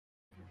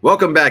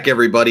Welcome back,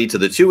 everybody, to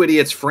the Two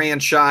Idiots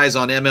franchise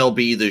on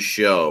MLB The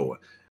Show.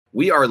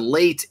 We are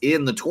late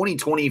in the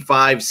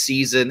 2025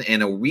 season,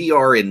 and we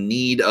are in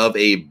need of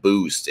a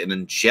boost, an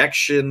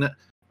injection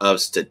of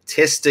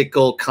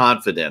statistical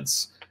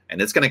confidence.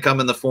 And it's going to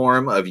come in the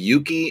form of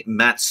Yuki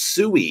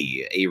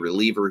Matsui, a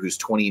reliever who's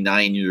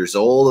 29 years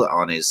old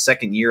on his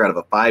second year out of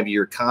a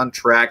 5-year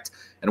contract.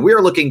 And we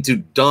are looking to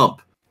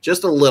dump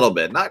just a little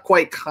bit, not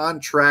quite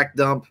contract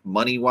dump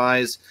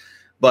money-wise,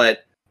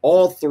 but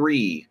all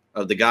three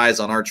of the guys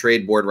on our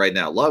trade board right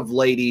now,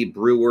 Lovelady,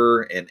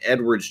 Brewer, and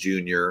Edwards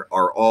Jr.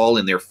 are all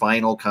in their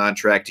final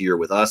contract year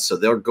with us, so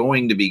they're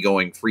going to be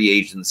going free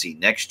agency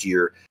next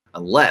year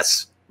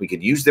unless we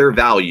can use their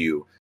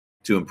value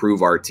to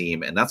improve our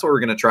team, and that's what we're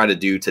going to try to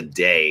do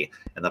today,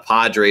 and the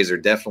Padres are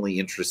definitely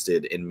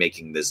interested in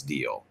making this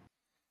deal.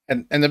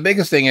 And the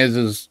biggest thing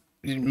is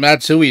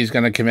Matsui is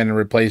going to come in and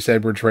replace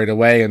Edwards right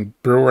away,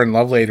 and Brewer and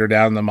Lovelady are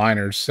down in the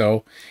minors,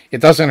 so it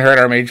doesn't hurt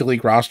our major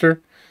league roster,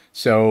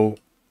 so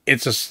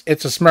it's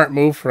a smart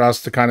move for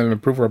us to kind of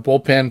improve our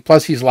bullpen.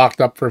 Plus, he's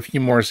locked up for a few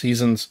more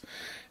seasons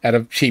at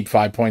a cheap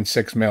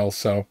 $5.6 million.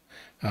 So,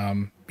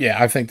 yeah,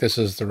 I think this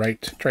is the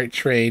right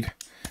trade.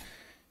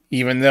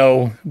 Even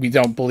though we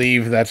don't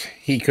believe that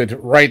he could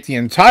right the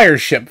entire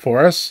ship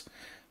for us,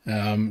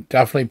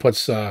 definitely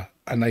puts a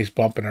nice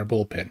bump in our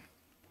bullpen.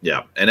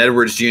 Yeah, and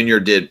Edwards Jr.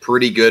 did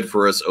pretty good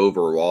for us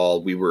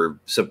overall. We were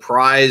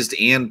surprised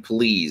and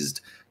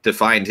pleased to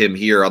find him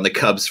here on the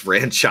Cubs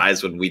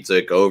franchise when we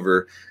took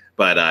over.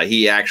 But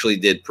he actually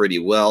did pretty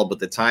well. But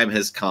the time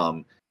has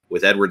come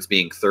with Edwards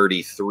being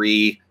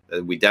 33.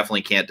 We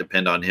definitely can't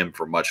depend on him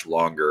for much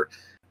longer.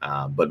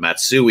 But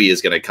Matsui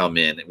is going to come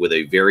in with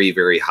a very,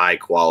 very high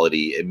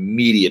quality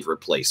immediate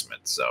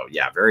replacement. So,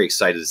 yeah, very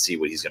excited to see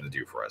what he's going to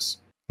do for us.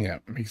 Yeah,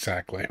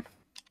 exactly.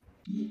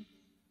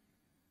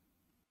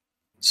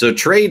 So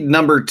trade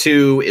number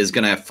 2 is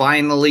going to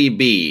finally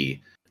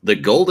be the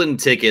golden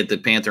ticket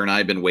that Panther and I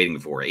have been waiting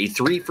for. A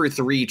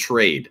 3-for-3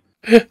 trade.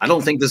 I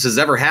don't think this has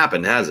ever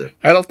happened, has it?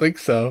 I don't think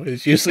so.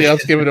 It's usually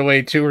us giving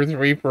away 2 or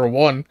 3 for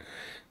 1.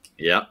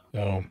 Yeah.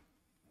 So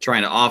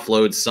trying to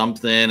offload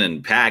something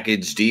and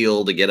package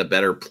deal to get a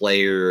better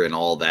player and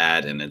all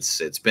that, and it's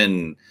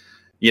been,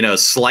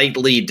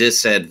 slightly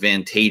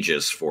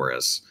disadvantageous for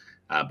us.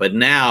 But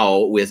now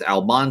with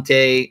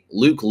Almonte,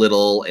 Luke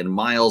Little, and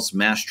Miles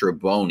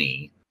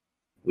Mastrobuoni,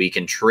 we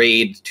can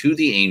trade to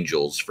the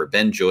Angels for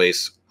Ben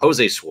Joyce,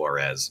 Jose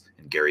Suarez,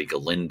 and Gary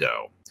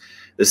Galindo.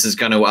 This is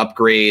going to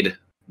upgrade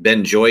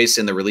Ben Joyce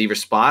in the reliever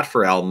spot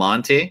for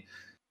Almonte.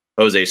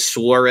 Jose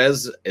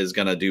Suarez is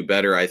going to do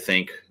better, I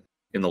think,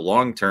 in the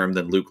long term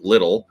than Luke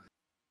Little.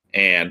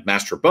 And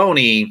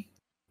Mastrobuoni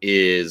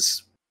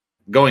is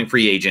going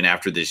free agent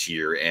after this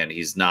year, and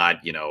he's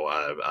not,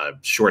 a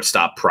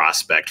shortstop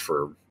prospect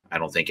for, I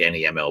don't think,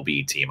 any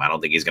MLB team. I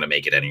don't think he's going to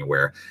make it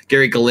anywhere.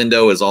 Gary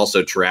Galindo is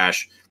also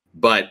trash,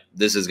 but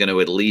this is going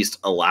to at least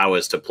allow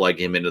us to plug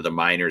him into the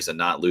minors and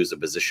not lose a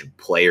position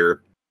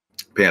player.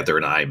 Panther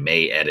and I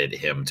may edit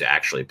him to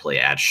actually play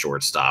at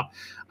shortstop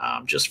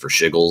just for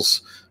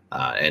shiggles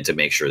and to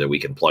make sure that we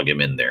can plug him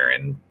in there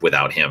and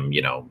without him,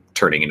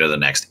 turning into the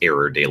next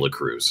Error De La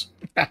Cruz.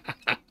 All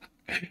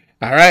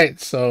right.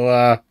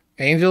 So,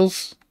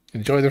 Angels,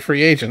 enjoy the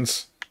free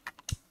agents.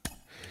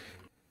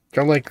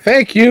 They're like,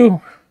 thank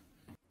you.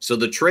 So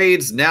the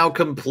trade's now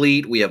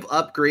complete. We have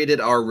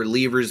upgraded our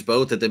relievers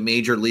both at the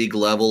major league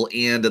level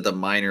and at the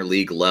minor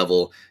league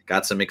level.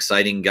 Got some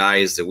exciting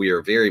guys that we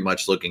are very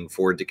much looking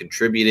forward to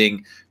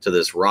contributing to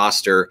this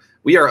roster.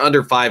 We are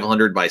under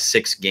 500 by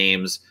 6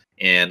 games,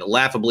 and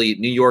laughably,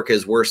 New York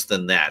is worse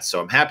than that.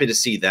 So I'm happy to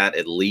see that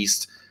at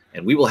least.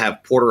 And we will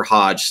have Porter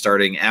Hodge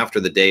starting after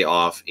the day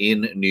off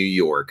in New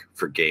York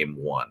for Game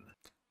 1.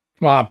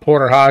 Come on,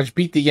 Porter Hodge,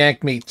 beat the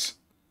Yank Meats.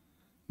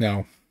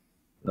 No.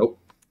 Nope.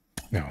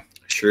 No.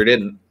 Sure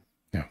didn't.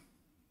 No.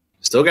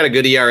 Still got a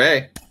good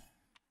ERA.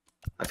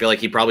 I feel like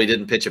he probably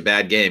didn't pitch a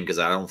bad game because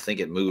I don't think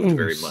it moved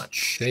very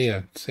much.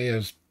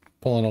 Seiya's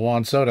pulling a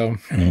Juan Soto.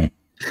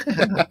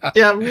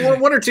 Yeah,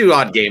 1 or 2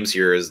 odd games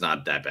here is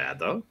not that bad,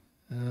 though.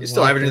 He's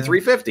still averaging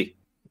 350.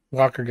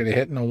 Walker get a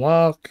hit and a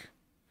walk.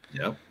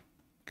 Yep.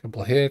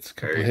 Couple hits.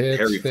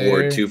 Harry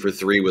Ford 2 for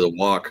 3 with a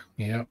walk.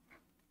 Yep.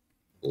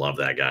 Love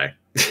that guy.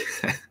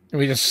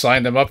 We just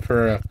signed him up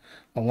for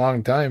a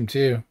long time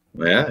too.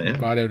 Yeah.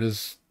 Bought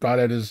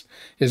out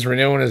his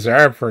renewing his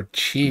arb for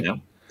cheap. Yeah.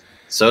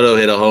 Soto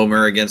hit a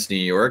homer against New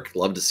York.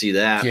 Love to see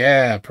that.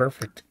 Yeah,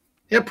 perfect.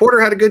 Yeah,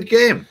 Porter had a good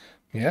game.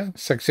 Yeah,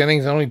 6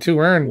 innings, only 2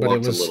 earned, but it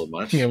was a little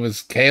much. It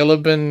was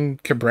Caleb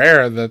and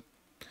Cabrera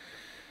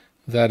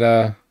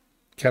that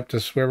kept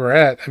us where we're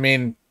at. I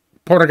mean,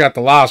 Porter got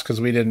the loss because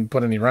we didn't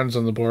put any runs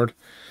on the board.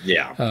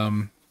 Yeah.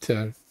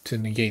 To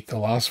negate the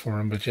loss for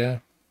him, but yeah.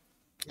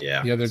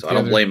 Yeah. So I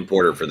don't blame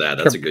Porter for that.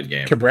 That's a good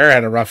game. Cabrera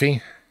had a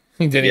roughie.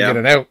 He didn't get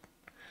it out.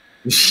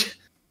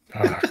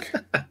 Fuck.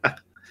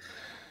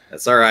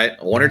 That's all right.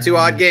 1 or 2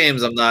 odd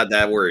games, I'm not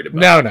that worried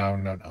about.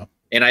 No.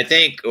 And I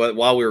think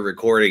while we were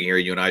recording here,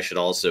 you and I should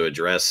also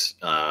address,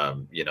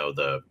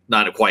 the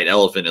not quite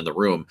elephant in the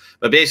room,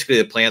 but basically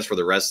the plans for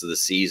the rest of the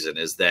season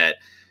is that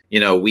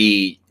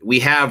we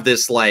have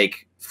this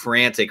like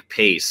frantic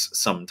pace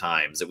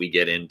sometimes that we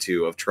get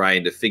into of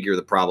trying to figure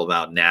the problem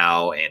out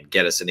now and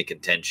get us into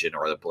contention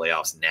or the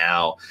playoffs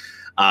now.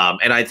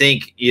 And I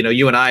think,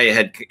 you and I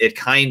had it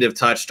kind of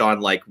touched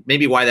on like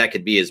maybe why that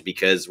could be is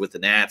because with the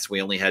Nats,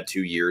 we only had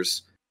 2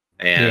 years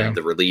and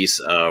the release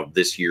of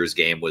this year's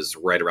game was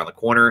right around the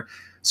corner.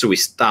 So we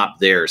stopped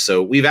there.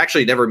 So we've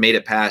actually never made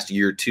it past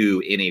year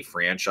 2 in a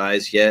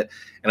franchise yet.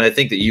 And I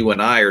think that you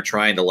and I are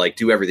trying to like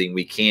do everything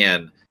we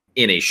can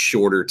in a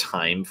shorter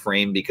time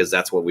frame because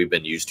that's what we've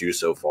been used to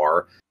so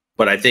far.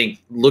 But I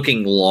think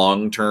looking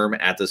long term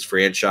at this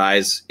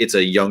franchise, it's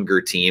a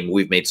younger team.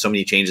 We've made so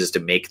many changes to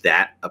make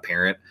that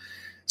apparent.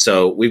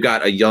 So we've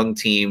got a young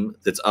team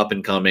that's up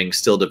and coming,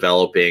 still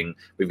developing.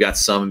 We've got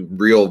some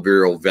real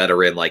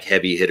veteran, like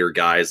heavy hitter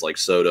guys like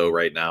Soto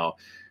right now,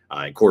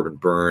 and Corbin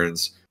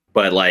Burns.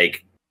 But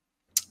like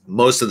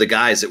most of the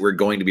guys that we're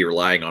going to be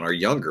relying on are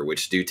younger,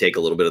 which do take a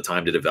little bit of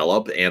time to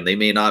develop, and they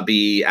may not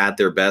be at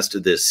their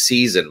best this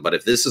season. But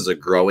if this is a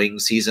growing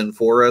season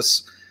for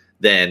us,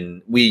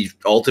 then we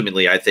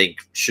ultimately, I think,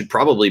 should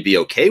probably be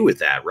okay with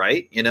that,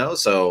 right?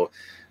 So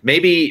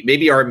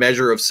maybe our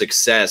measure of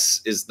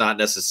success is not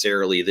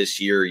necessarily this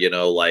year,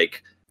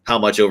 like how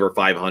much over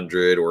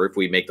 500 or if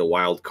we make the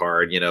wild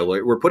card,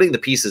 we're putting the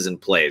pieces in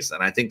place.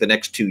 And I think the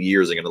next 2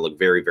 years are going to look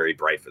very, very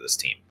bright for this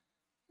team.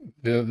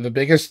 The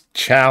biggest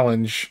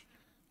challenge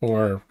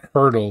or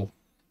hurdle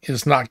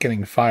is not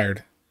getting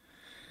fired.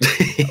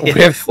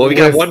 Well, we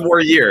got 1 more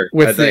year.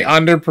 With the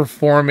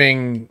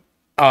underperforming,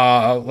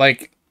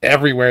 like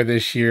everywhere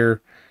this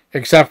year,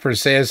 except for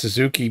Seiya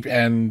Suzuki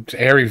and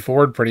Harry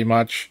Ford, pretty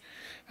much.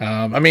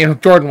 I mean,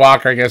 Jordan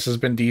Walker, I guess, has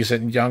been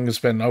decent, and Young has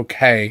been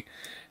okay.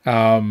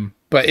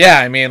 But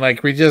yeah, I mean,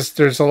 like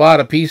there's a lot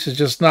of pieces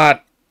just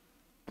not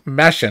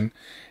meshing.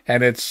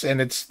 And it's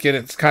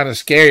kind of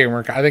scary.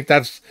 And I think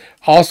that's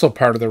also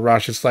part of the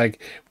rush. It's like,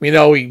 we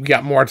know we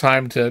got more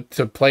time to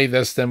play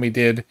this than we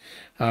did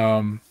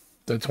the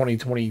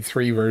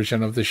 2023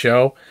 version of the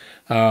show.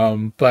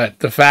 But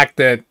the fact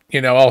that,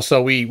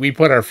 also we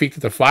put our feet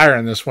to the fire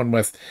in this one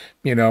with,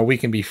 we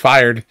can be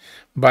fired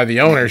by the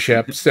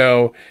ownership.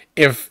 So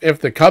if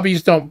the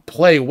Cubbies don't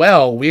play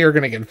well, we are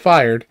going to get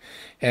fired.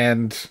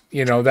 And,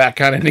 that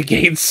kind of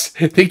negates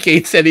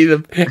any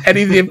of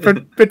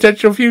the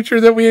potential future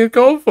that we had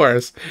going for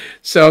us.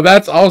 So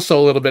that's also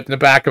a little bit in the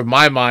back of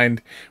my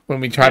mind when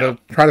we try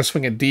to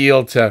swing a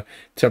deal to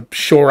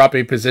shore up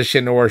a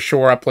position or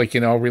shore up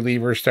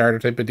reliever starter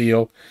type of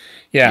deal.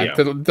 Yeah.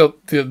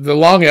 The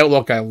long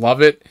outlook, I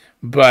love it,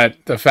 but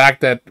the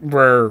fact that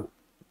we're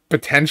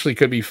potentially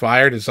could be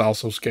fired is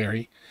also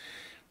scary.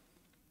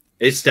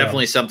 It's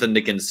definitely something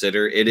to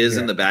consider. It is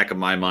in the back of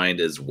my mind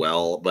as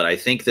well, but I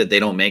think that they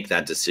don't make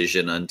that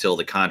decision until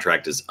the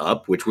contract is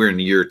up, which we're in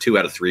year 2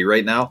 out of 3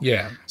 right now.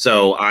 Yeah.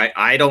 So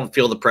I don't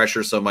feel the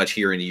pressure so much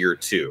here in year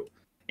 2.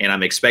 And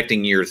I'm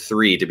expecting year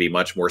 3 to be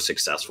much more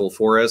successful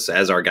for us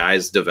as our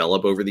guys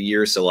develop over the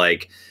year. So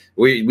like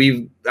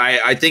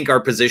I think are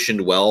positioned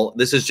well.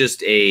 This is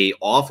just a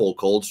awful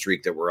cold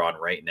streak that we're on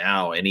right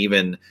now. And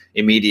even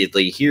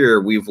immediately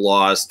here, we've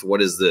lost,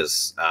 what is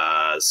this?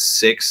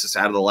 6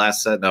 out of the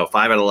last 5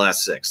 out of the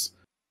last 6.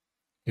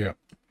 Yeah.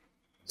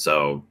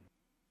 So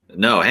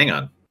no, hang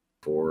on.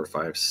 4,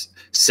 5,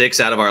 6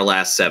 out of our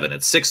last 7.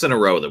 It's 6 in a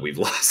row that we've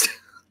lost.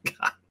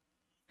 God.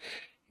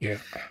 Yeah.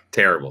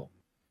 Terrible.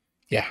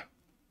 Yeah.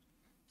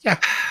 Yeah.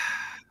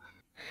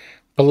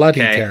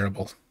 Bloody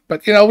terrible.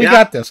 But, we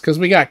got this because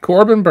we got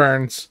Corbin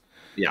Burns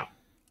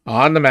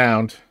on the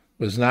mound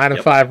with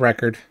 9-5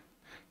 record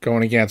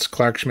going against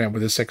Clark Schmidt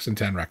with a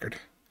 6-10 record.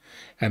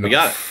 And we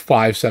got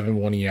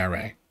 5.71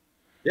 ERA.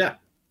 Yeah.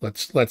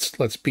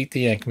 Let's beat the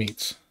Yank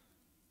Meats.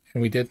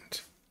 And we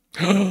didn't.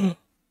 No,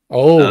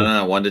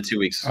 1 to 2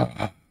 weeks.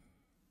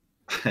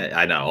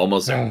 I know,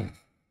 almost there.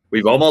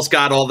 We've almost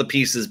got all the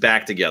pieces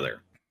back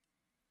together.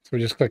 So we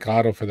just click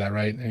auto for that,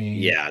 right?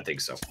 I think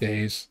so.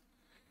 Days.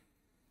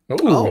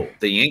 Oh,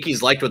 the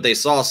Yankees liked what they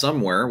saw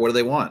somewhere. What do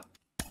they want?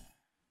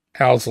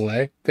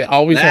 Alzolay. They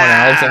always want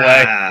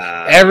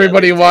Alzolay.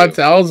 Everybody wants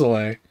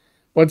Alzolay.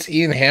 What's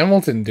Ian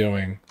Hamilton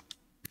doing?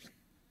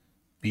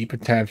 B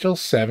potential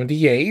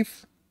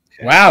 78th.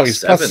 Okay, wow,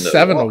 he's plus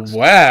 7.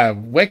 Wow,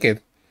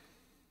 wicked.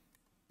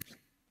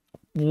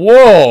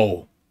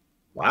 Whoa.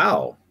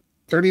 Wow.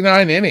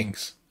 39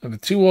 innings of a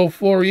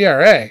 2.04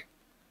 ERA.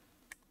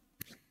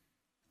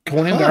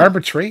 Going into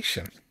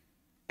arbitration.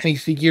 And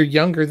he's a year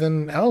younger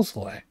than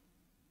Alzolay.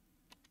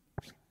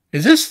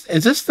 Is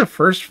this the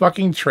first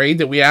fucking trade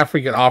that we ever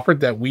get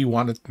offered that we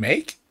want to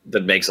make?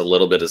 That makes a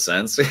little bit of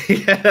sense.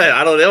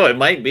 I don't know. It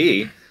might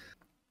be.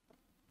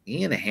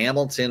 Ian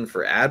Hamilton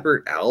for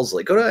Adbert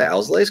Alzolay. Go to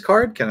Alzolay's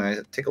card. Can I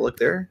take a look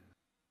there?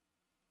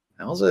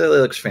 Alzolay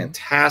looks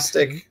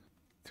fantastic.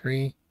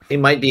 3. He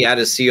might be at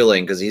his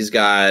ceiling because he's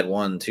got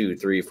 1, 2,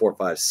 3, 4,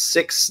 5,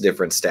 6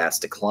 different stats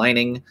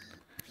declining,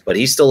 but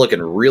he's still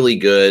looking really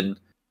good.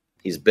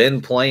 He's been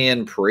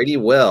playing pretty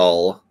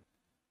well.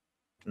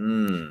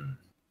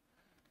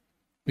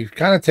 We've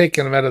kind of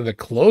taken him out of the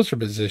closer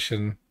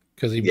position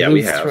because he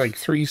blew like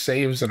 3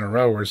 saves in a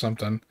row or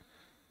something.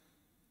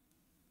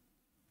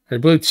 He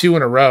blew 2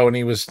 in a row, and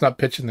he was not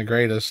pitching the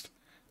greatest.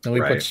 Then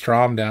we put Right.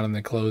 Strom down in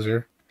the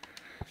closer.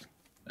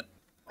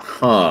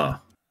 Huh.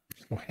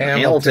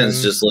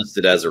 Hamilton's just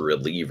listed as a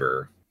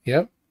reliever.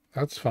 Yep,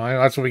 that's fine.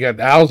 That's what we got.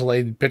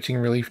 Owsley pitching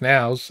relief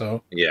now,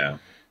 so Yeah.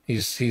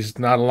 he's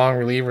not a long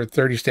reliever,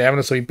 30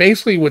 stamina. So he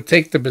basically would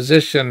take the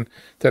position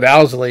that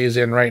Owsley is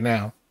in right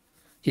now.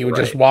 He would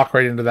just walk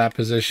right into that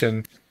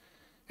position.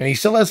 And he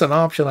still has an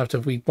option left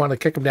if we want to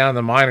kick him down in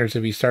the minors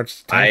if he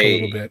starts to tank a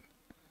little bit.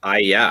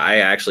 I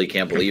actually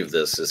can't believe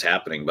this is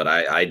happening, but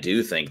I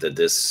do think that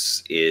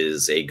this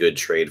is a good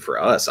trade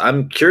for us.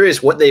 I'm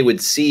curious what they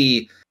would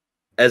see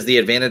as the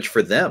advantage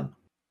for them.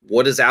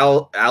 What does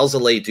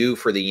Alzolay do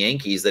for the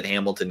Yankees that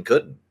Hamilton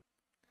couldn't?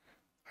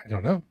 I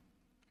don't know.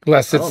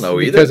 Unless it's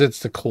because either. It's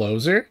the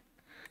closer.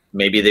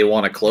 Maybe they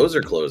want a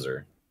closer.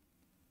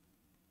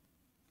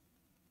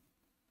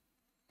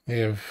 They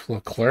have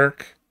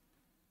Leclerc.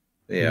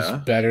 Yeah.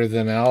 He's better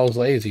than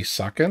Alzolay. Is he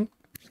sucking?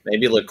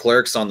 Maybe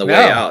Leclerc's on the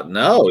way out.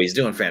 No, he's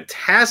doing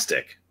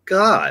fantastic.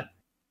 God.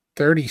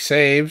 30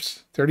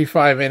 saves,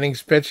 35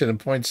 innings pitched,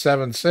 and a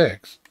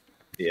 .76.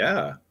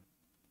 Yeah.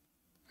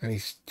 And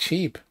he's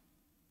cheap.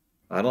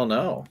 I don't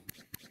know.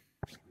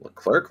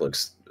 Leclerc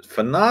looks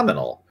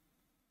phenomenal.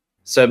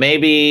 So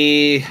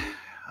maybe,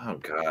 oh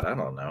God, I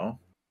don't know.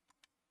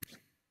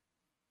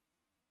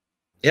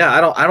 Yeah,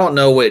 I don't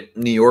know what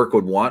New York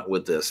would want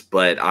with this,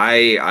 but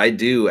I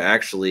do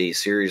actually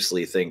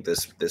seriously think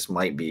this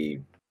might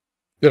be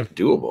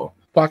doable.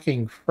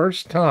 Fucking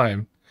first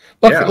time.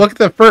 Look at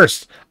the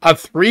first. A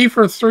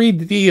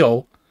 3-for-3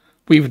 deal.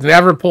 We've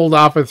never pulled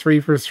off a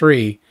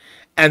 3-for-3.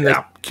 And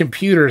the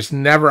computers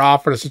never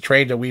offered us a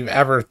trade that we've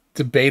ever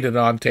debated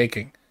on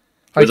taking.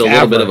 With a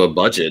little bit of a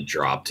budget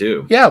drop,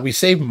 too. Yeah, we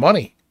saved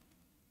money.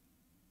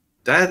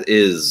 That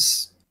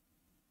is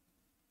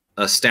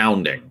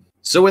astounding.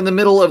 So in the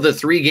middle of the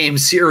 3-game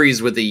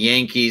series with the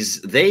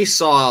Yankees, they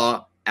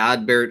saw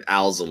Adbert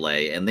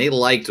Alzolay, and they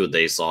liked what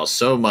they saw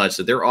so much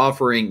that they're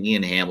offering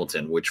Ian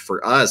Hamilton, which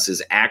for us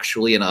is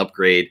actually an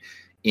upgrade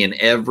in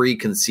every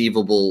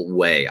conceivable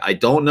way. I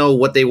don't know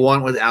what they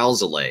want with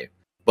Alzolay,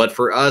 but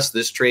for us,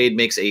 this trade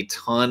makes a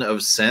ton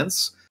of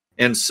sense.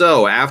 And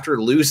so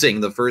after losing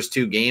the first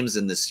 2 games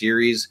in the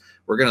series,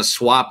 we're going to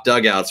swap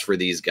dugouts for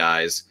these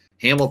guys.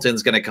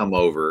 Hamilton's going to come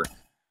over,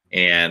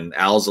 and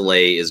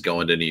Alzolay is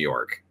going to New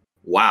York.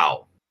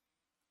 Wow.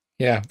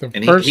 Yeah.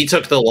 He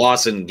took the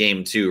loss in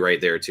game 2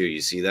 right there, too. You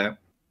see that?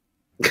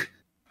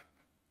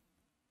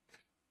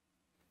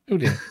 Who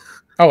did?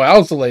 Oh,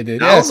 Alzolay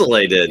did.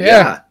 Alzolay did,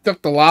 yeah.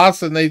 Took the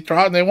loss, and they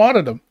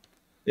wanted him.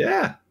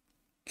 Yeah.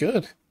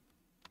 Good.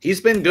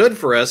 He's been good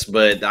for us,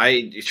 but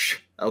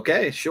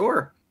okay,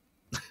 sure.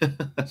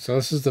 So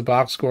this is the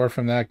box score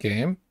from that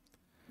game.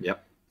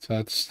 Yep. So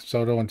that's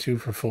Soto and 2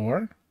 for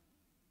 4.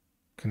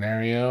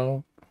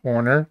 Canario,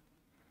 Horner.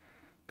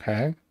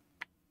 Okay.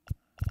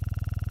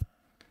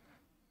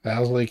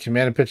 Alzolay came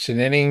in and pitched an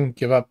inning,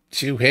 give up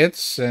 2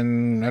 hits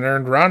and an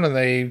earned run,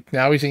 and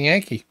now he's a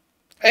Yankee.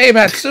 Hey,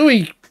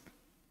 Matsui.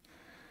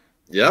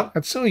 Yep.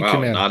 Matsui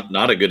came in.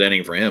 Not a good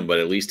inning for him, but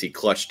at least he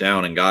clutched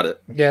down and got it.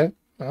 Yeah.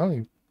 Well,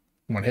 he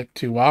 1 hit,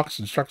 2 walks,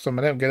 and struck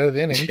someone out and get out of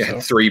the inning. Yeah,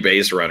 3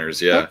 base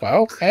runners, yeah.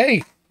 Oh, well,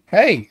 hey,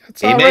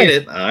 that's all right. He made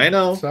it. I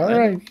know. It's all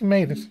right. He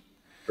made it.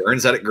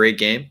 Burns had a great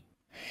game.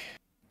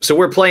 So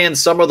we're playing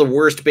some of the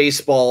worst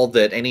baseball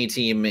that any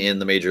team in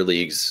the major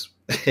leagues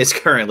is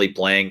currently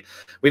playing.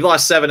 We've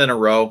lost 7 in a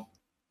row.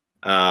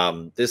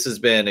 This has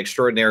been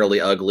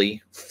extraordinarily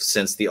ugly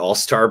since the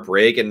All-Star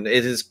break, and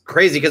it is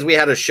crazy because we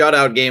had a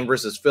shutout game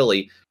versus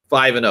Philly,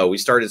 5-0. We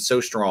started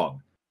so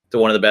strong to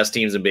one of the best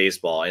teams in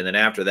baseball, and then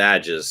after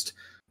that, just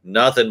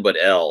nothing but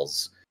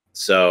L's.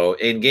 So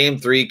in game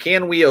 3,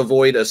 can we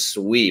avoid a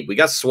sweep? We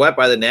got swept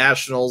by the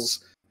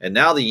Nationals, and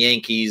now the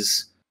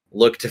Yankees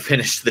look to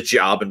finish the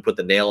job and put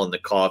the nail in the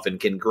coffin.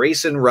 Can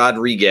Grayson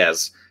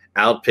Rodriguez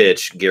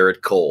outpitch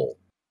Garrett Cole?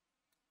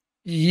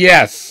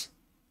 Yes.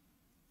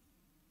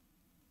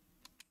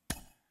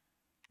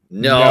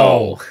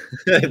 No.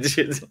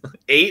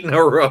 8 in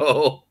a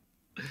row.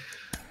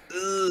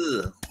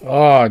 Ugh.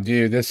 Oh,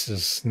 dude, this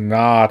is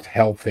not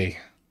healthy.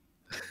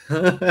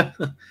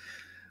 The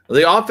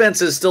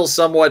offense has still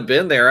somewhat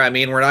been there. I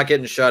mean, we're not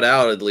getting shut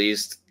out at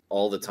least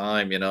all the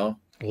time,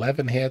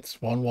 11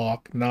 hits, 1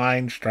 walk,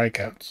 9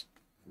 strikeouts.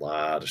 A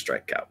lot of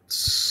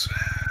strikeouts.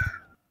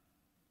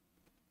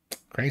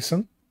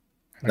 Grayson?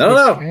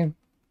 No.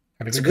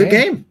 It's a good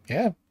game.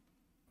 Yeah.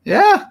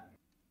 Yeah.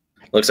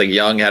 Looks like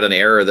Young had an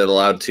error that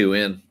allowed 2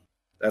 in.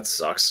 That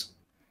sucks.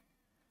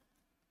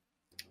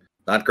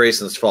 Not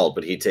Grayson's fault,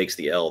 but he takes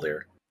the L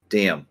there.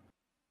 Damn.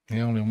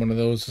 Only one of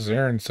those is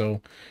earned.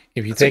 So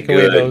if you take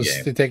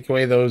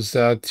away those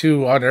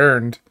 2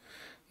 unearned,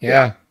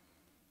 yeah.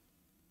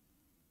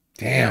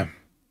 Damn.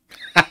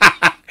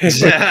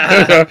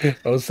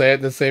 Both say it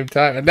at the same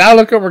time. And now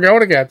look what we're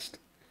going against.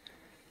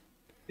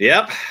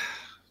 Yep.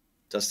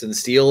 Dustin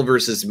Steele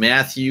versus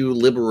Matthew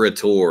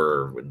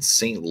Liberator in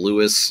St.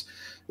 Louis.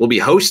 We'll be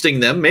hosting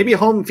them. Maybe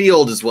home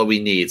field is what we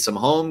need. Some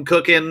home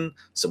cooking,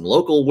 some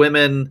local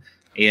women.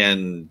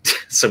 and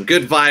some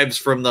good vibes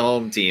from the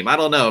home team. I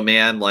don't know,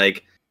 man.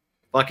 Like,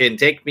 fucking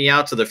take me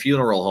out to the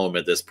funeral home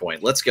at this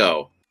point. Let's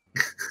go.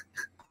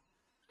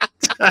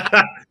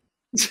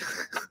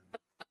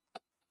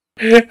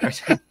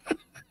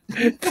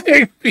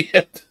 Take me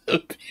out to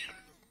the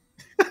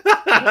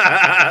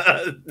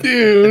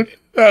dude,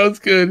 that was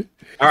good.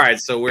 All right,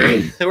 so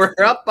we're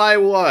up by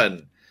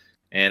 1,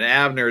 and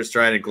Abner is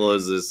trying to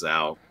close this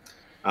out.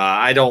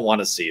 I don't want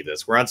to see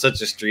this. We're on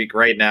such a streak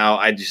right now.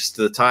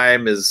 The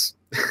time is.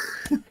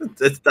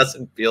 This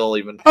doesn't feel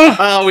even.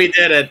 Oh, we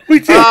did it! We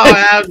did it.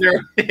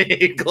 Abner,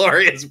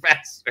 glorious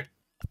bastard!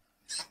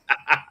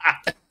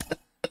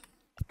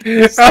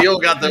 Steel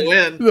got the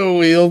win. The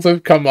wheels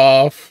have come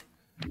off.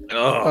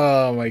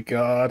 Oh my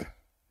god.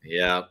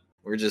 Yeah,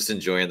 we're just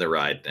enjoying the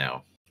ride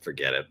now.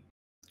 Forget it.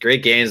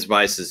 Great games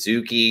by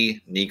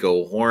Suzuki,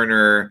 Nico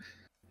Horner,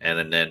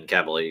 and then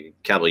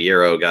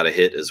Caballero got a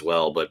hit as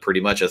well, but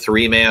pretty much a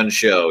 3-man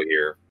show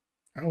here.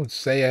 I would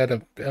say I had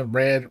a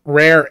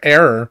rare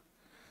error.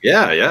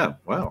 Yeah.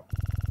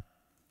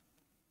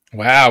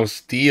 Wow,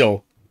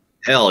 Steel.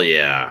 Hell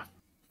yeah.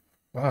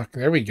 Fuck,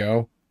 there we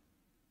go.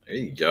 There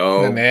you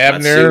go. And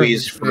Abner,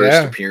 Matsui's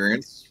first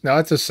appearance. No,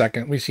 it's a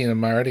second. We've seen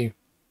him already.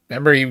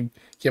 Remember, he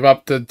gave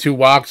up the 2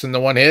 walks and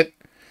the 1 hit?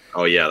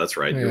 Oh, yeah, that's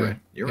right.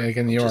 You're right.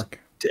 In New York.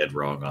 Dead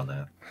wrong on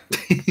that.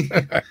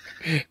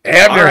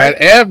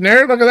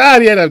 Abner, look at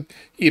that.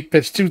 He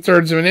pitched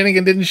 2/3 of an inning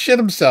and didn't shit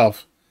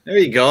himself. There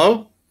you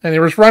go. And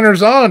there was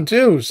runners on,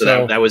 too.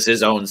 So that was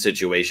his own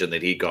situation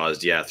that he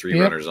caused. Yeah, 3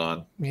 runners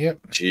on.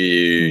 Yep.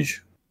 Jeez.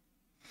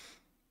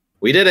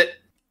 We did it.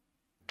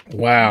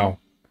 Wow.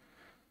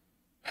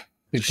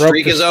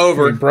 Streak is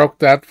over. We broke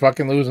that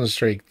fucking losing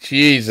streak.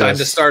 Jesus. Time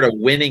to start a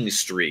winning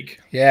streak.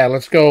 Yeah,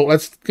 let's go.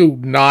 Let's do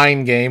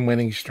 9-game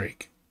winning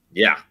streak.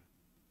 Yeah.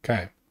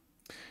 Okay.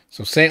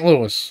 So St.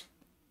 Louis,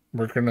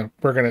 we're gonna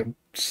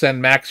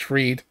send Max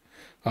Fried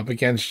up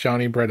against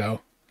Johnny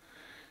Brito,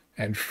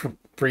 and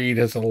Fried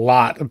has a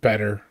lot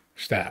better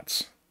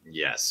stats.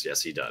 Yes,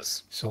 he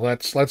does. So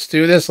let's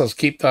do this. Let's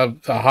keep the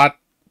hot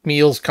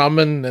meals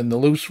coming and the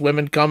loose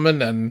women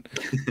coming, and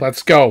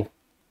let's go.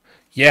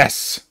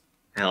 Yes.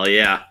 Hell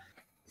yeah.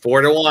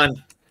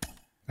 4-1.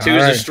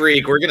 2's a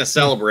streak. We're gonna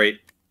celebrate.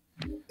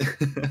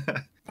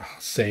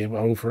 Save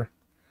over.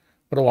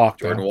 What a walk.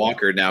 Jordan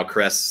Walker now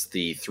crests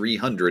the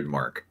 300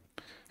 mark.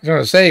 I was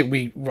going to say,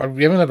 we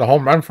haven't had a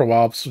home run for a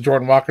while, so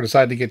Jordan Walker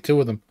decided to get 2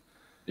 of them.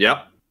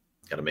 Yep.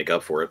 Got to make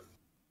up for it.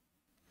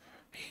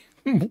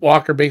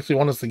 Walker basically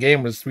won us the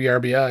game with 3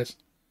 RBIs.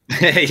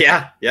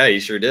 Yeah, he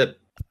sure did.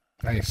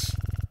 Nice.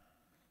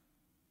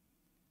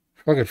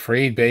 Look at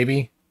Fried,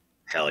 baby.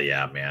 Hell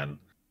yeah, man.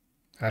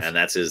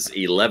 That's his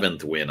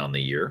 11th win on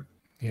the year.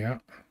 Yeah.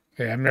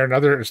 Abner,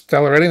 another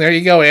stellar inning. There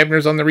you go.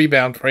 Abner's on the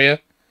rebound for you.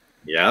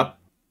 Yep.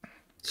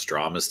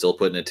 Strom is still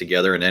putting it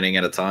together an inning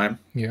at a time.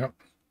 Yep.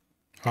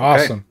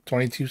 Awesome. Okay.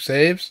 22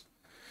 saves.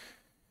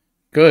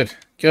 Good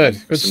stuff. Good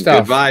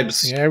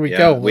vibes. Yeah, there we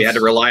go. We had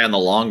to rely on the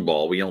long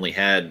ball. We only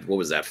had,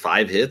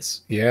 5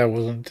 hits? Yeah, it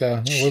wasn't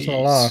a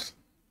lot.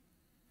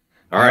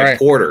 All right,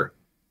 Porter.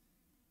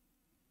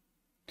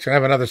 Should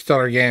have another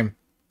stellar game.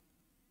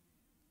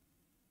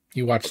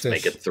 You watch this.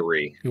 Make it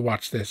 3. You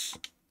watch this.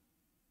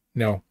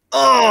 No.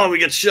 Oh, we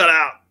get shut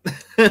out.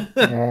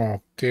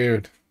 Oh,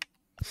 dude.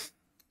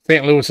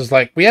 St. Louis is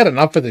like, we had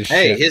enough of this shit.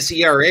 Hey, his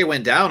ERA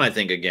went down, I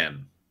think,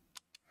 again.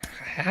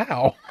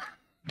 How?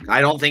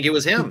 I don't think it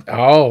was him.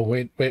 Oh,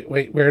 wait.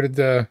 Where did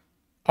the...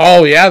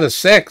 Oh, yeah, the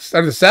 6th.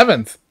 Or the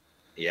 7th.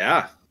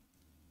 Yeah.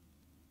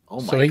 Oh,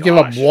 my God. So he gave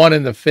up 1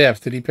 in the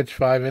 5th. Did he pitch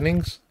 5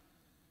 innings?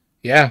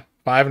 Yeah.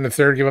 5 in the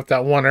 3rd, give up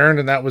that 1 earned,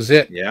 and that was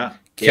it. Yeah.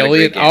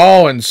 Killian.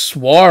 Oh, and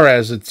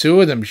Suarez. The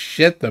 2 of them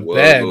shit the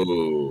bed.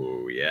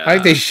 Whoa, yeah. I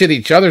think they shit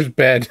each other's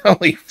bed.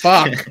 Holy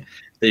fuck.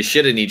 They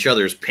shit in each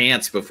other's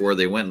pants before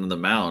they went on the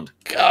mound.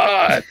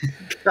 God.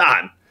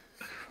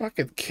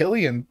 Fucking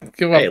Killian.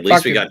 At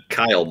least we got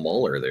Kyle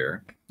Muller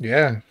there.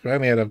 Yeah.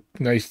 Finally had a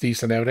nice,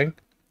 decent outing.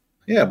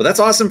 Yeah, but that's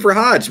awesome for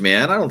Hodge,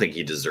 man. I don't think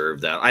he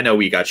deserved that. I know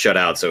we got shut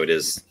out, so it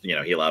is,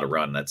 he allowed a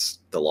run. That's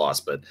the loss.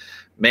 But,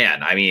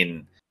 man, I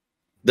mean,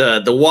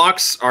 the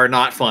walks are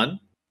not fun.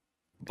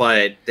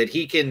 But that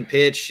he can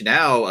pitch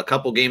now a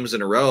couple games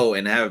in a row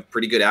and have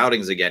pretty good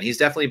outings again. He's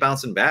definitely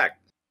bouncing back.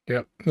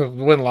 Yep, the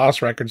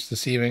win-loss record's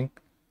deceiving.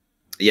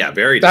 Yeah,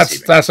 very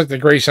deceiving. That's like the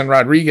Grayson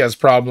Rodriguez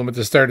problem at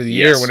the start of the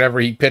year. Whenever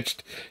he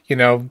pitched,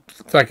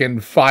 fucking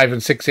 5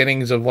 and 6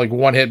 innings of like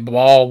 1-hit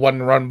ball,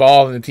 1-run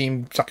ball, and the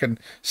team fucking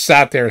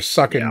sat there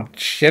sucking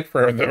shit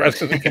for the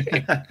rest of the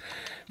game.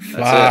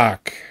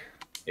 Fuck.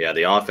 Yeah,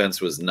 the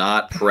offense was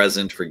not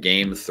present for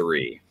Game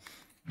 3,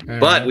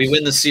 but we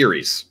win the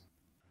series.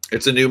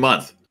 It's a new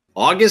month.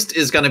 August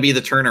is going to be the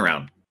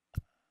turnaround.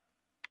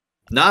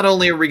 Not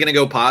only are we going to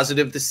go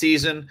positive this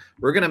season,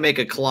 we're going to make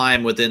a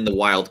climb within the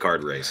wild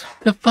card race.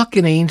 The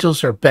fucking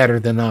Angels are better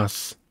than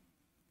us.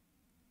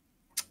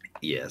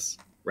 Yes,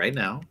 right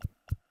now.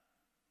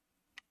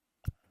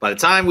 By the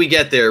time we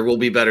get there, we'll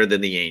be better than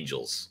the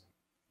Angels.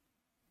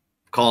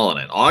 Calling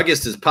it.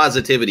 August is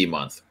positivity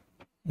month.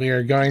 We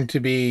are going to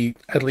be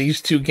at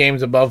least 2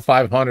 games above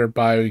 500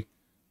 by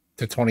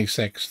the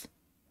 26th.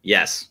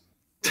 Yes.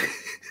 Do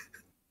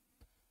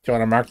you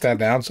want to mark that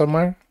down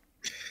somewhere?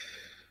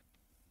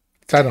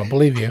 I don't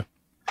believe you.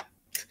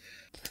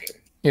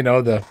 You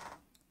know, the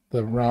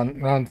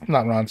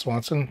not Ron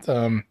Swanson.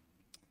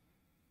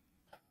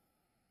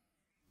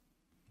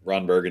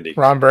 Ron Burgundy.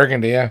 Ron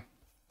Burgundy, yeah.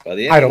 By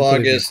the end of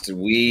August,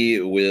 we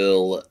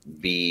will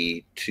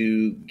be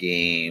 2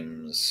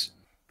 games.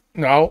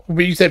 No,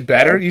 but you said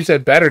better. You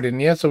said better, didn't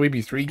you? So we'd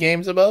be 3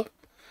 games above.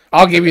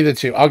 I'll give you the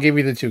 2. I'll give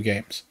you the 2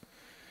 games.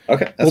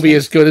 Okay. We'll be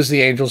as good as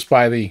the Angels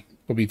by the.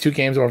 We'll be 2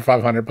 games over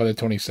 500 by the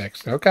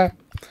 26th. Okay.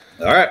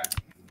 All right.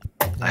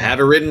 I have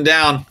it written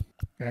down.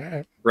 All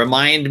right.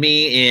 Remind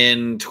me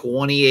in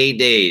 28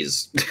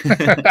 days.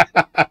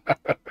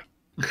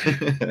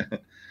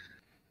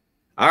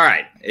 All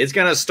right. It's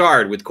going to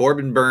start with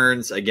Corbin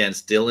Burns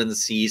against Dylan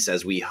Cease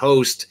as we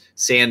host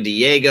San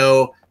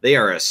Diego. They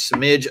are a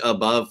smidge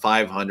above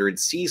 500.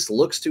 Cease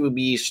looks to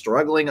be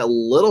struggling a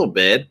little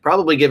bit,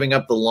 probably giving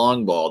up the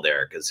long ball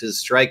there because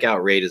his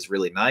strikeout rate is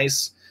really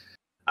nice.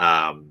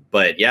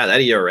 But yeah,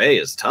 that ERA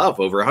is tough.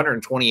 Over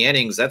 120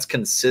 innings, that's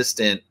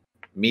consistent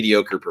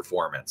mediocre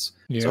performance.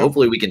 Yeah. So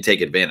hopefully we can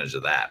take advantage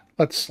of that.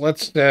 Let's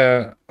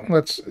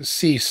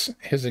cease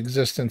his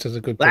existence as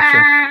a good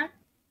pitcher.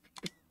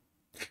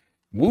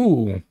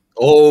 Woo.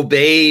 Oh,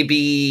 baby.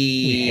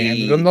 We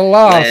handed him the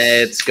loss.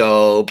 Let's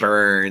go,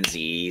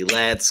 Burnsy.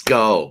 Let's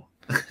go.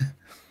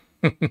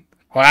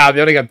 Wow,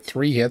 they only got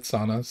 3 hits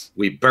on us.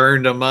 We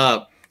burned them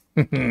up.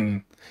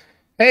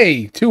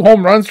 Hey, 2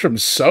 home runs from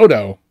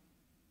Soto.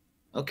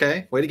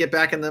 Okay, way to get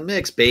back in the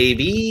mix,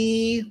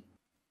 baby.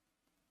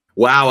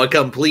 Wow, a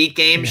complete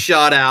game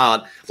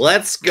shutout.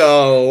 Let's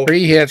go.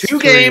 3 hits. 2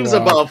 games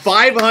above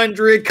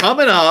 500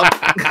 coming up.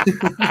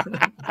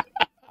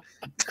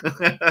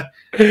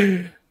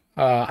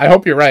 I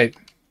hope you're right.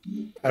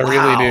 I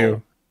really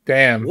do.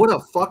 Damn. What a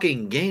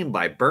fucking game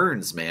by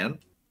Burns, man.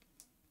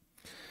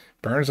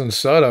 Burns and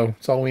Soto.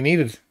 That's all we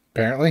needed,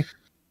 apparently.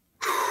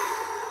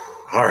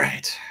 All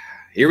right.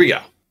 Here we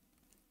go.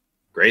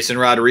 Grayson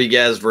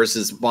Rodriguez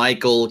versus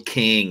Michael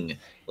King.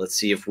 Let's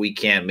see if we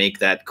can't make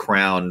that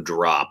crown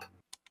drop.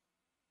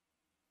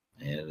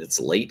 And it's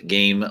late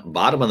game,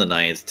 bottom of the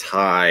 9th,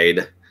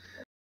 tied.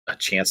 A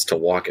chance to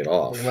walk it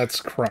off. Let's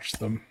crush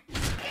them.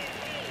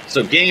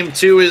 So game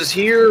 2 is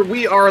here.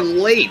 We are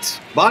late.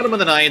 Bottom of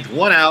the 9th,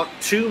 1 out,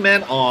 2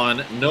 men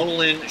on.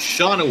 Nolan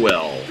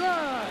Shanuel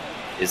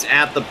is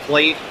at the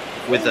plate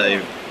with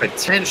a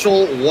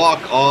potential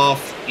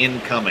walk-off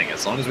incoming.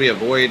 As long as we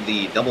avoid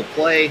the double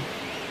play.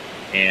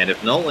 And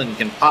if Nolan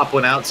can pop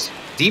one out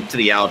deep to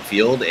the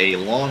outfield, a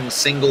long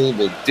single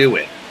will do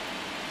it.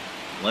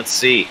 Let's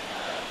see.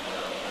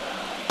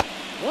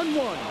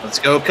 1-1. Let's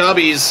go,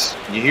 Cubbies.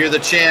 You hear the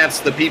chants.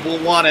 The people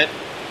want it.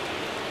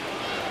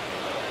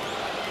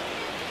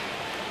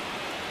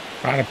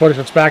 Trying to push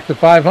us back to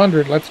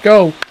 500. Let's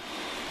go.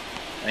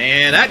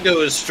 And that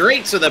goes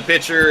straight to the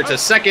pitcher to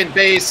second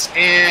base,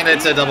 and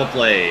it's a double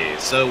play.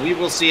 So we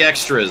will see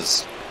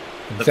extras.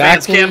 The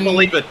fans can't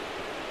believe it.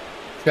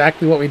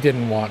 Exactly what we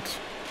didn't want.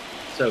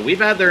 So we've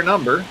had their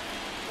number.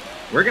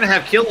 We're going to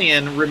have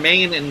Killian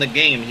remain in the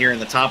game here in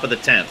the top of the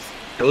 10th.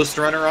 Ghost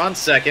runner on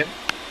second.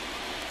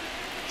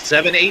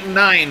 7, 8, and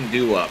 9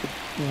 due up.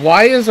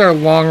 Why is our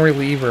long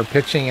reliever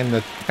pitching in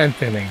the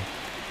 10th inning?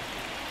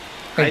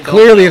 And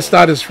clearly it's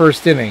not his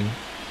first inning.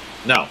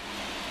 No.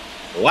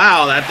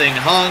 Wow, that thing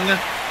hung.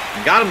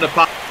 Got him to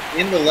pop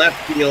into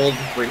left field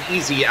for an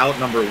easy out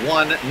number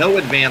 1. No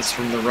advance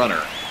from the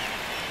runner.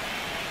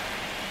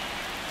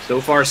 So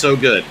far, so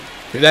good.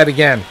 Do that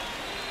again.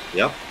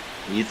 Yep.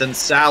 Ethan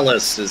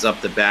Salas is up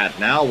to bat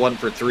now. 1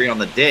 for 3 on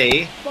the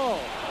day. Ball.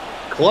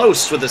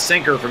 Close with a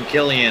sinker from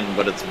Killian,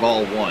 but it's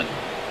ball 1.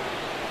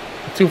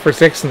 2 for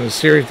 6 in the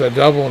series, a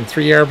double and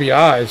 3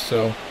 RBIs,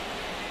 so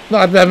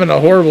not having a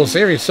horrible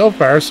series so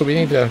far, so we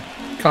need to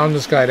calm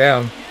this guy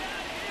down.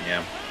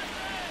 Yeah.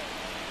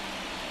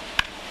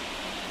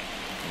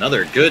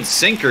 Another good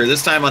sinker,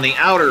 this time on the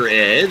outer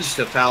edge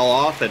to foul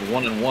off at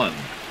 1-1.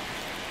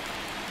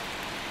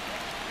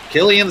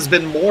 Killian's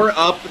been more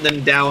up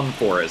than down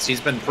for us.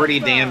 He's been pretty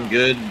damn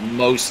good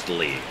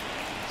mostly.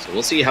 So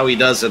we'll see how he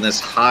does in this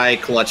high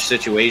clutch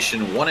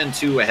situation.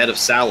 1-2 ahead of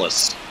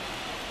Salas.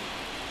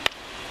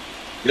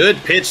 Good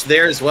pitch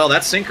there as well.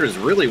 That sinker's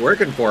really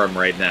working for him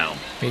right now.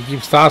 He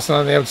keeps tossing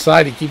on the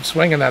outside. He keeps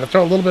swinging at it.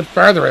 Throw a little bit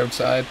farther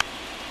outside.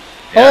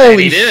 Yeah,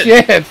 holy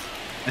shit.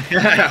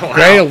 Wow.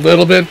 Great, a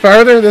little bit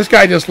farther. This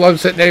guy just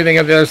loves hitting anything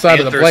on the other side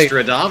of the plate.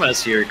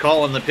 Stradamus here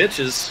calling the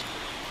pitches.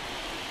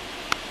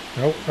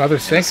 Nope, another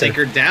sinker.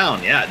 Sinker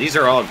down. Yeah, these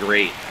are all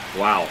great.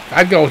 Wow.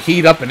 I'd go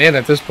heat up and in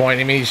at this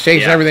point. I mean, he's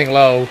changing everything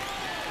low.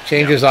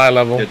 Change his eye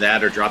level. Do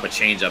that or drop a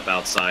changeup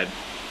outside.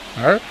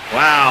 All right.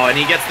 Wow, and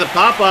he gets the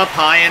pop-up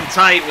high and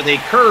tight with a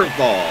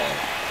curveball.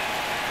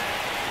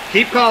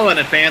 Keep calling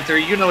it, Panther.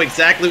 You know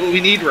exactly what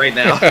we need right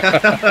now.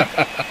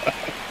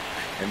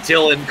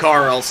 Until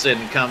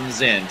Carlson comes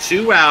in.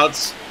 2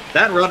 outs.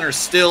 That runner's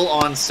still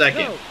on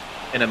second.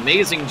 An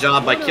amazing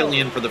job by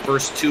Killian for the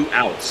first 2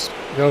 outs.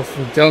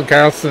 Dylan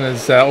Carlson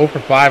is 0 for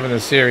 5 in the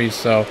series,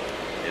 so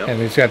and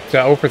he's got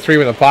 0 for 3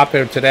 with a pop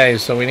out today,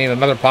 so we need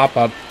another pop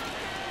up.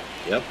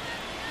 Yep.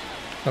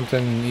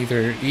 Something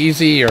either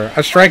easy or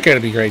a strikeout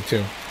would be great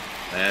too.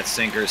 That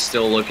sinker is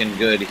still looking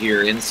good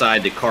here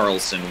inside to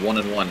Carlson.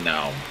 1-1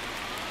 now.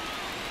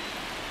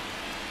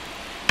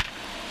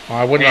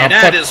 I wouldn't and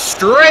that is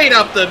straight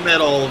up the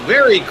middle,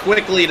 very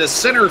quickly to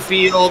center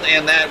field,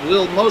 and that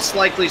will most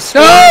likely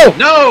score. No!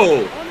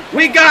 No!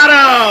 We got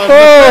him!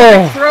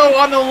 Oh! Throw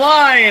on the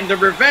line to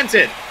prevent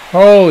it.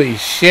 Holy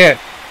shit.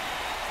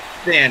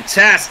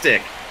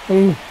 Fantastic.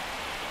 Ooh.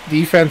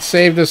 Defense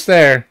saved us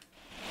there.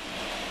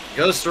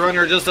 Ghost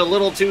runner just a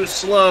little too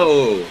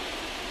slow. The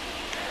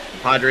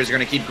Padres are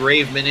going to keep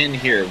Graveman in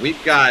here.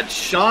 We've got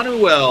Sean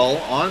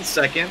Uell on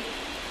second.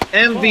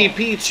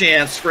 MVP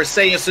chance for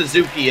Seiya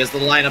Suzuki as the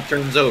lineup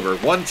turns over.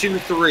 1, 2,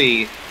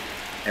 3,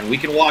 and we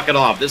can walk it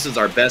off. This is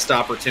our best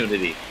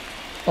opportunity.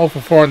 0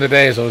 for 4 in the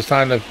day, so it's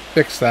time to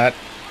fix that.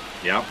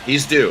 Yeah,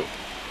 he's due.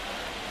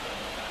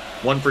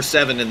 1 for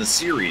 7 in the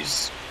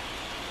series.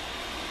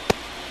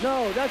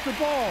 No, that's the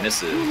ball.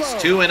 Misses.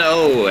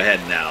 2-0 ahead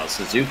now.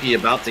 Suzuki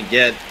about to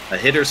get a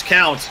hitter's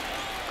count.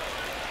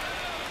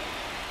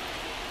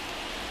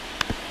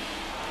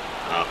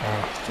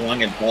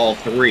 Swung at ball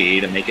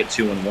 3 to make it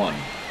 2-1.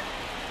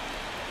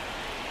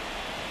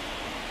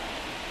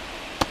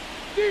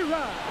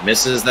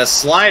 Misses the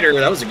slider.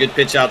 That was a good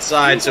pitch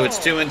outside, so it's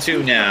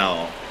 2-2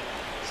 now.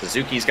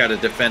 Suzuki's got to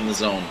defend the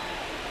zone.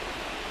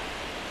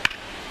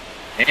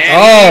 And he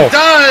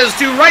does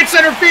to right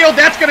center field.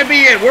 That's going to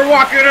be it. We're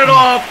walking it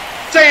off.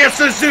 Seiya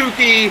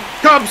Suzuki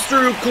comes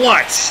through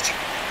clutched.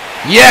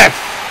 Yes!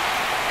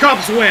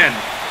 Cubs win.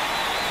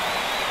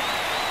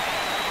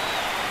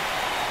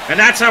 And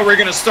that's how we're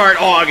going to start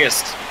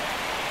August.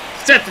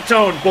 Set the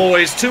tone,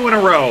 boys. 2 in a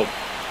row.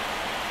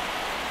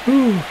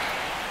 Ooh.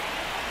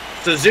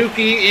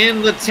 Suzuki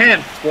in the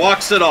 10th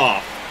walks it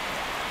off.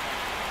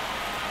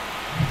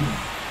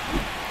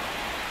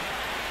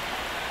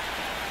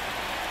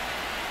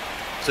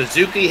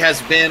 Suzuki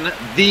has been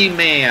the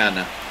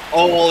man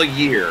all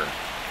year.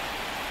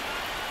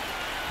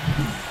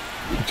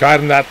 He tried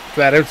him that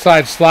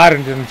outside slider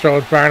and didn't throw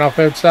it far enough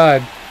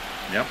outside.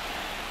 Yep.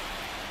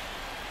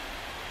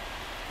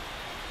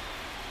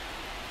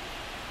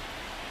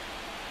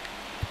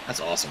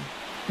 That's awesome.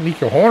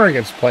 Nico Horner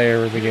gets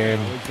player of the game.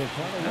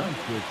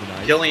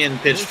 Killian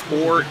pitched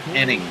 4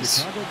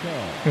 innings.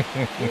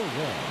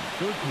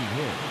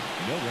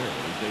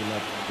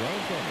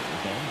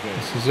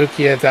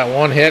 Suzuki had that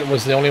 1 hit,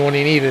 was the only one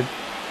he needed.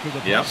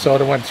 Yep.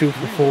 Soda went 2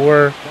 for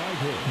 4.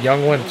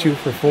 Young went 2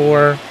 for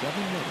 4.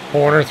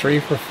 Horner 3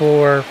 for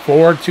 4.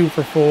 Ford 2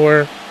 for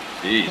 4.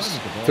 Jeez.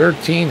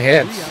 13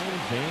 hits.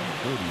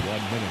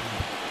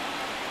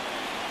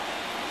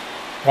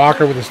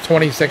 Walker with his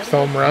 26th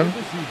home run.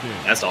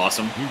 That's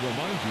awesome.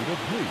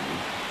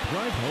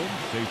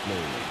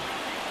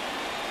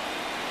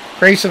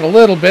 Grayson a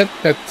little bit,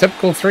 that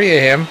typical 3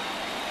 of him.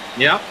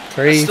 Yeah.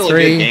 3, still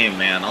 3. A good game,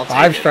 man. I'll take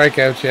 5 it.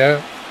 strikeouts,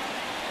 yeah.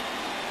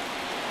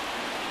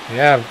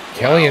 Yeah,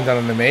 Killian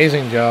done an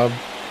amazing job.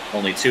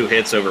 Only 2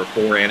 hits over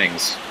 4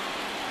 innings.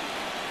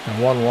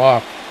 And 1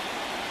 walk.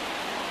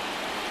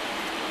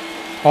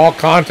 All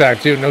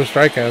contact, too, no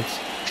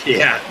strikeouts.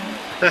 Yeah.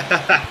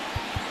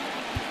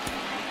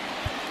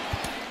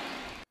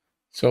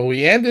 So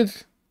we ended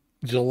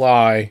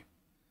July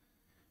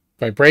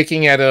by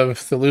breaking out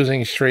of the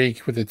losing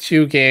streak with a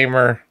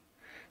 2-gamer.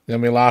 Then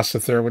we lost the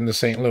 3rd one to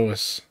St.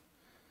 Louis.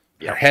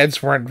 Yep. Our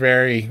heads weren't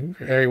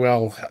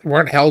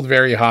weren't held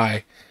very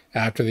high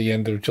after the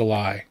end of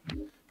July.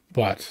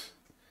 But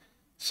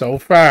so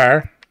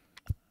far,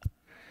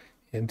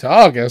 into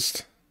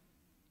August,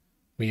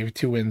 we have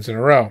 2 wins in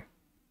a row.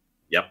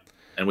 Yep.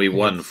 And we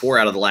won 4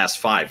 out of the last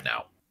 5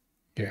 now.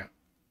 Yeah.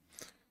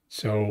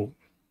 So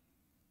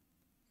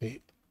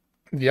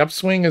the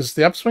upswing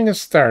has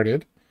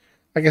started.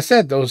 Like I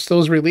said, those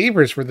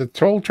relievers were the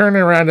total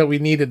turnaround that we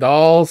needed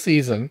all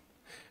season.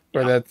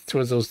 Or that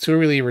was those 2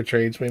 reliever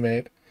trades we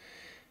made.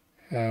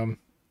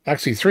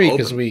 Actually 3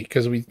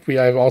 because we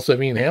have also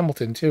me and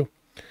Hamilton too.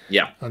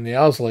 Yeah. On the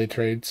Owsley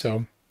trade.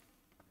 So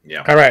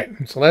yeah. All right.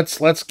 So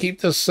let's keep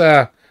this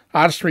hot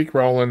streak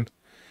rolling.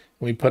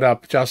 We put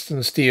up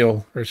Justin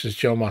Steele versus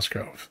Joe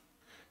Musgrove.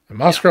 And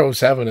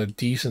Musgrove's having a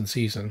decent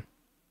season.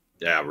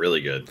 Yeah,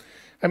 really good.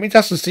 I mean,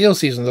 Justin Steele's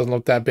season doesn't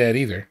look that bad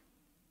either.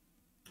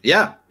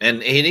 Yeah,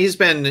 and he's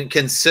been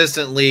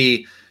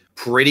consistently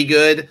pretty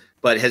good,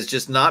 but has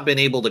just not been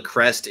able to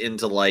crest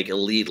into like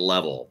elite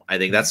level. I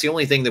think that's the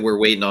only thing that we're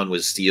waiting on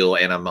with Steele,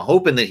 and I'm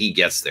hoping that he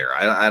gets there.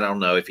 I don't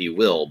know if he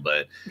will,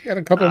 but he got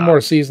a couple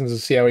more seasons to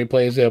see how he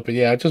plays out. But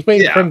yeah, just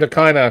waiting for him to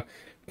kind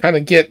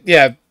of get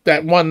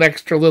that one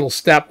extra little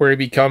step where he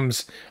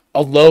becomes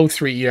a low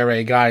 3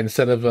 ERA guy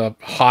instead of a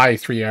high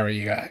 3 ERA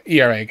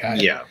guy.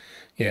 Yeah,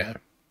 yeah,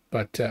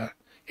 but.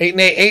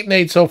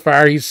 8-8 so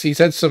far. He's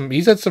had some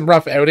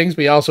rough outings,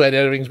 but he also had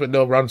outings with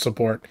no run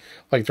support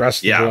like the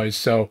rest of the boys.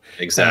 So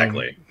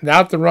exactly.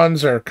 Now that the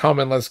runs are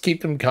coming, let's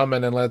keep them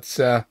coming and let's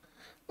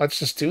Let's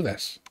just do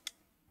this.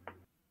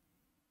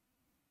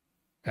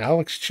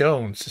 Alex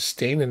Jones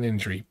sustained an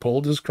injury,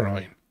 pulled his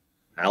groin.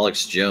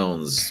 Alex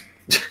Jones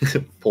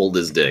pulled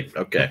his dick.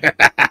 Okay.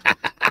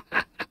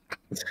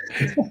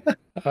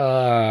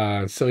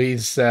 So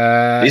he's these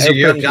are out for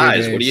young 3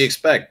 guys. days. What do you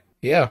expect?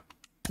 Yeah.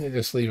 You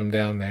just leave him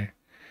down there.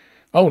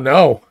 Oh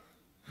no.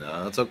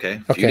 No, that's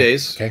okay. A few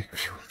days. Okay.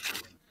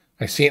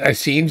 I seen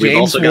James We've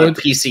also Wood.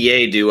 got a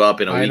PCA due up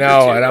in a week or two. I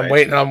know, and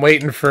right? I'm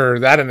waiting for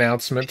that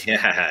announcement.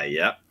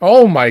 Yeah.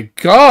 Oh my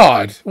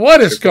God.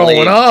 What is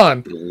going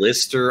on?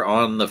 Blister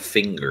on the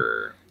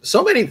finger.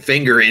 So many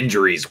finger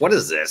injuries. What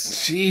is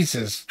this?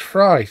 Jesus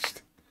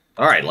Christ.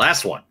 All right,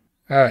 last one.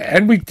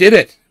 And we did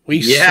it.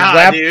 We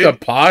swept the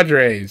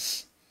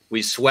Padres.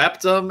 We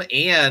swept them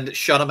and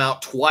shut them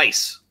out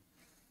twice.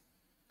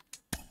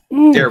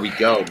 Ooh. There we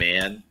go,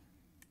 man.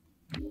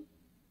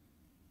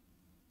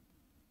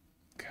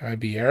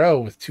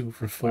 Caballero with 2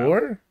 for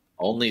 4. Wow.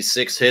 Only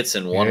 6 hits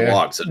and 1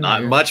 walk, so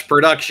not much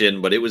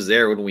production, but it was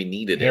there when we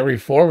needed it. Harry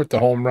Ford with the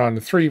home run,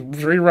 the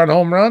three-run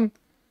home run.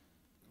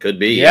 Could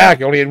be. Yeah,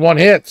 he only had 1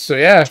 hit, so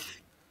yeah.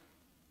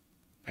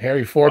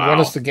 Harry Ford won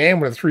us the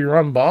game with a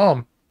 3-run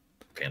bomb.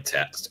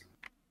 Fantastic.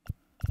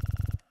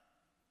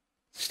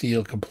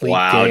 Steal complete.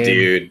 Wow, game.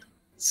 dude.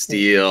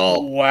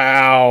 Steal.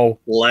 Wow.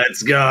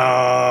 Let's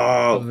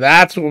go.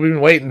 That's what we've been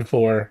waiting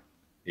for.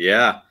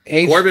 Yeah.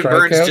 Corbin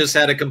Burns just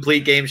had a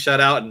complete game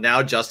shutout, and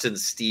now Justin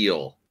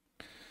Steele.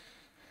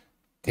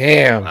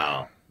 Damn.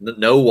 Wow.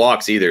 No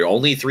walks either.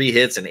 Only 3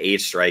 hits and 8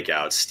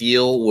 strikeouts.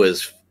 Steele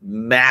was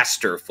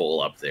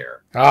masterful up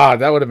there. Ah,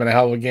 that would have been a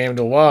hell of a game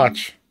to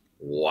watch.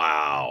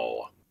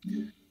 Wow.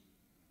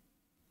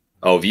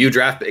 Oh, view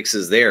draft picks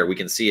is there. We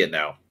can see it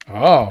now.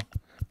 Oh,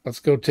 let's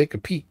go take a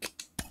peek.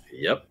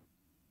 Yep.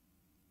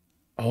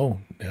 Oh,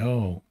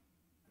 no.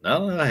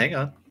 No, hang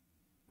on.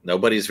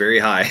 Nobody's very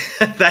high.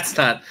 That's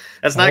not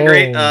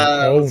great.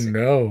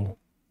 No.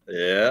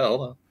 Yeah,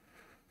 hold on.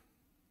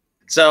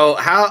 So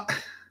how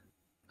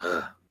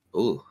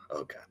ooh,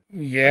 okay.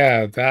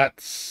 Yeah,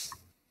 that's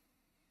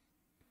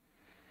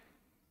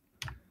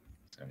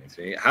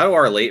 73. How do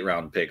our late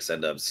round picks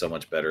end up so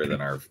much better than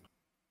our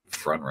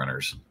front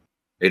runners?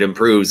 It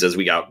improves as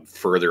we got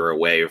further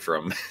away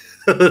from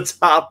the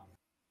top.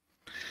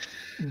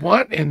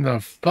 What in the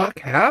fuck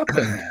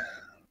happened?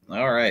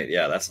 All right.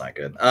 Yeah, that's not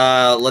good.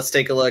 Let's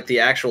take a look. The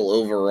actual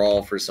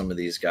overall for some of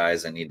these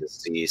guys, I need to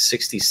see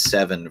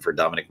 67 for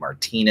Dominic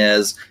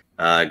Martinez.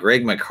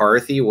 Greg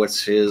McCarthy,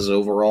 what's his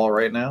overall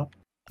right now?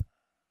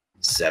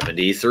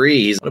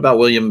 73. What about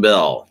William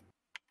Bell?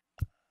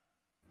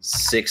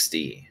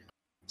 60.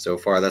 So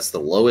far, that's the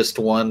lowest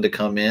one to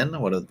come in.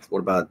 What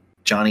about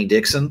Johnny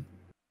Dixon?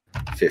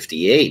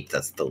 58.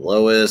 That's the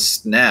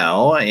lowest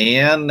now.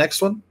 And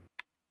next one?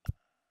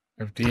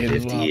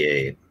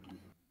 58.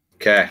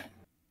 Okay.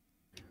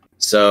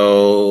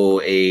 So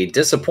a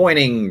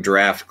disappointing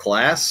draft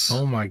class.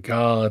 Oh my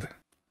God.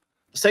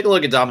 Let's take a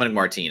look at Dominic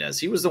Martinez.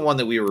 He was the one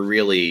that we were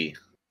really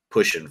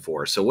pushing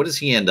for. So what does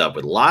he end up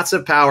with? Lots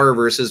of power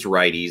versus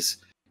righties.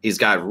 He's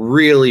got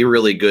really,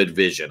 really good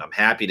vision. I'm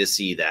happy to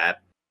see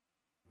that.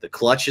 The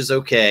clutch is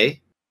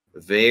okay.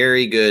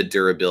 Very good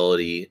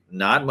durability.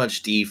 Not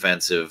much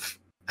defensive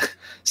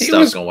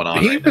stuff going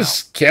on. He was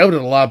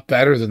scouted a lot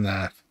better than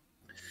that.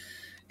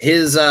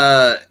 His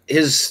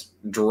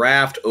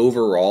draft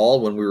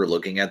overall, when we were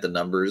looking at the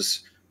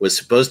numbers, was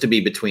supposed to be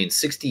between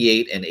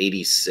 68 and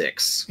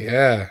 86.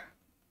 Yeah.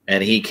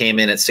 And he came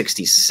in at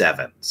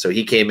 67. So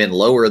he came in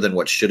lower than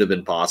what should have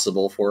been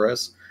possible for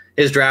us.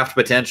 His draft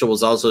potential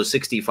was also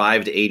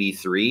 65 to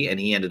 83, and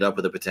he ended up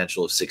with a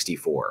potential of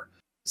 64.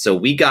 So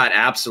we got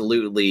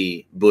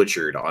absolutely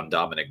butchered on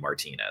Dominic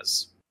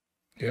Martinez.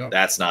 Yeah.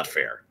 That's not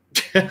fair.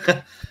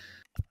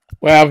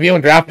 Well,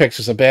 viewing draft picks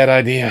is a bad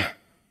idea.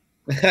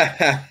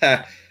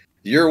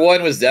 Your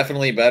one was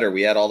definitely better.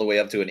 We had all the way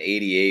up to an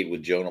 88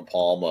 with Jonah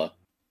Palma.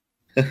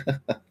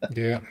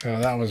 Yeah,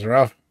 no, that was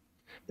rough.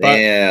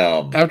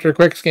 Damn. But after a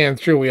quick scan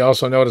through, we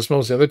also noticed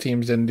most of the other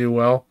teams didn't do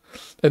well.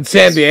 And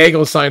San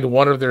Diego signed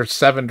one of their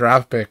 7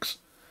 draft picks.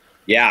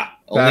 Yeah,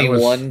 only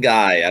one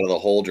guy out of the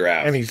whole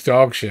draft. And he's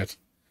dog shit.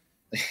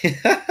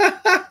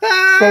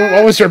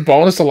 What was their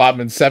bonus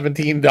allotment?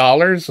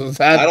 $17? Was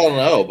that? I don't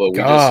know,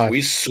 but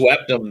we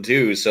swept them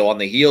too. So on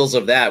the heels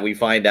of that, we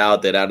find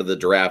out that out of the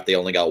draft, they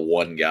only got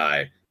one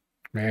guy.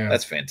 Man,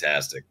 that's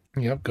fantastic.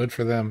 Yep, good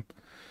for them.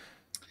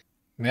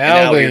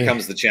 Now here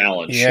comes the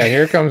challenge. Yeah,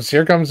 here comes a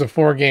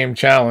 4-game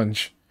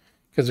challenge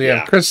because we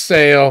have Chris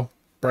Sale,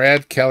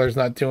 Brad Keller's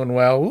not doing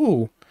well.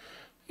 Ooh,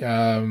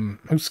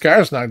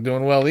 Scar's not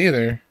doing well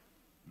either.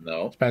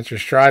 No, Spencer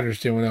Strider's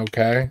doing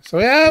okay. So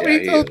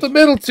the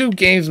middle 2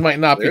 games might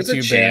not be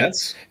too bad.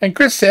 And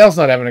Chris Sale's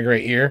not having a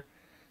great year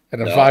at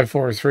a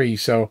 5.43.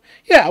 So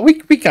yeah, we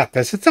got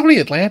this. It's only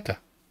Atlanta.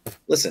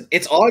 Listen,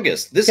 it's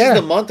August. This is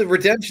the month of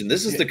redemption.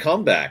 This is the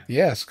comeback.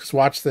 Yes, because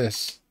watch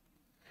this.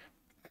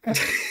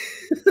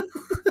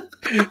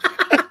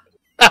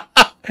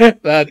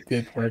 That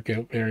didn't work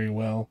out very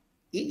well.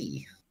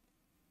 It's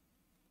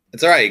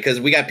all right because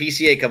we got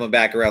PCA coming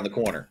back around the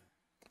corner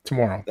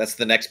tomorrow. That's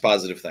the next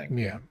positive thing.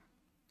 Yeah.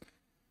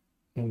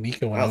 Oh,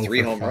 Nico went Wow, 0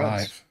 3 for home 5.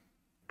 runs.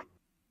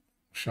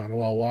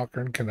 Shonwell,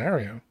 Walker, and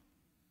Canario.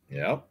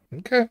 Yep.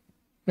 Okay.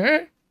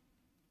 Yeah.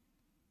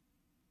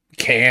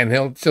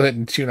 He'll still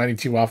hitting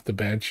 292 off the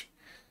bench.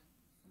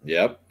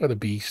 Yep. What a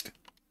beast.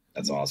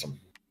 That's awesome.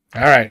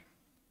 All right.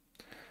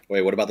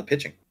 Wait, what about the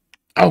pitching?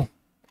 Oh,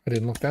 I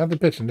didn't look down at the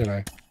pitching, did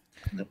I?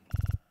 Nope.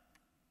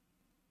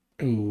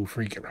 Ooh,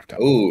 freak it roughed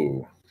up.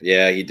 Ooh,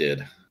 yeah, he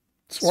did.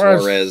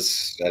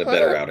 Suarez had a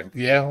better outing.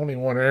 Yeah, only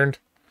one earned.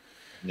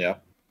 Yeah.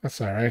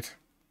 That's all right.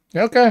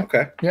 Okay.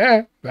 Okay.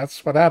 Yeah,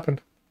 that's what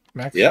happened.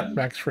 Max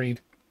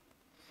Fried.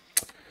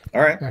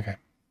 All right. Okay.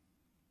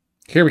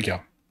 Here we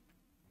go.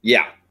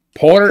 Yeah.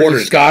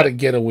 Porter's got to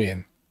get a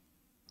win.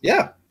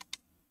 Yeah.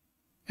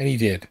 And he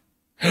did.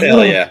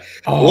 Hell yeah.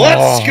 Oh.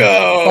 Let's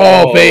go.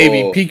 Oh,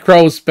 baby. Pete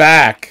Crow's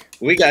back.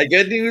 We got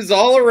good news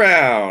all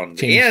around.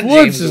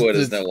 James Wood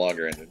is no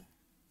longer injured.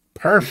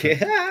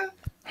 Perfect. Yeah.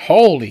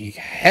 Holy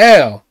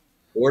hell.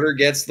 Porter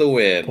gets the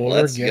win.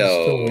 Let's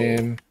go. The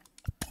win.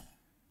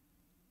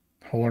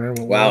 Horner.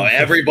 Wow,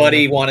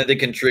 everybody wanted to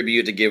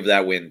contribute to give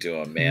that win to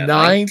him, man.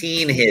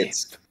 19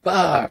 hits.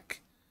 Fuck.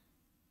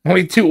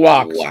 Only 2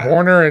 walks. Wow.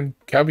 Horner and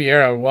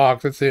Caballero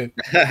walks. That's it.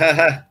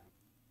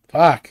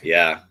 Fuck.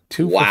 Yeah.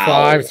 2 for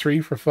 5,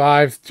 3 for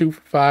 5, 2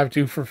 for 5,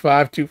 2 for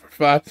 5, 2 for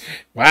 5.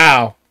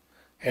 Wow.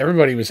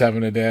 Everybody was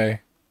having a day.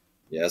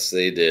 Yes,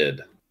 they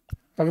did.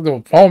 Look at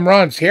the home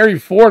runs. Harry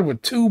Ford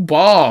with 2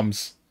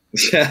 bombs.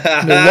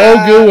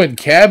 Malogu and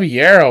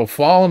Caballero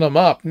following them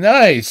up.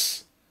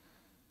 Nice.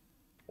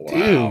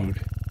 Wow.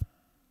 Dude.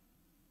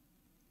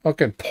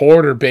 Fucking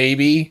Porter,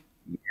 baby.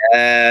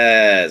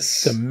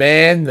 Yes. The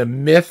man, the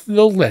myth,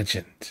 the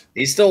legend.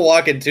 He's still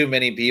walking too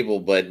many people,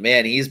 but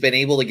man, he's been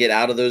able to get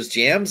out of those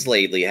jams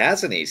lately,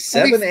 hasn't he?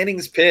 7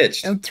 innings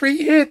pitched. And 3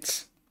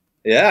 hits.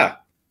 Yeah.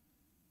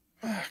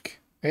 Fuck.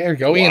 There you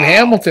go. Wow. Ian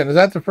Hamilton. Is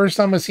that the first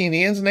time I've seen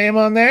Ian's name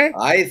on there?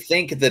 I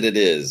think that it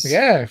is.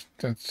 Yeah.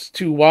 That's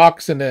 2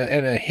 walks and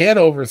a hit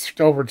over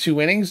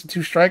 2 innings and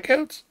 2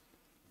 strikeouts.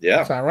 Yeah.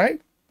 That's all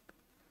right.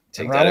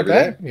 Take that every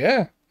day.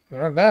 Yeah.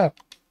 Around that.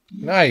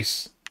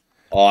 Nice.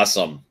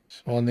 Awesome.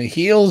 So on the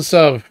heels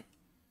of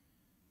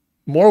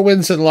more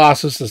wins and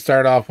losses to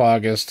start off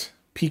August,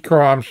 Pete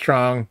Crow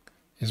Armstrong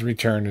is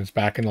returned and is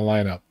back in the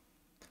lineup.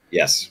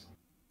 Yes.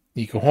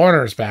 Nico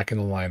Horner is back in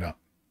the lineup.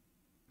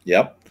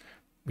 Yep.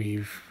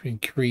 We've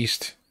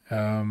increased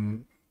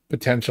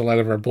potential out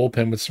of our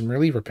bullpen with some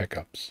reliever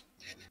pickups.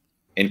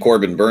 And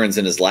Corbin Burns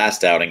in his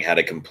last outing had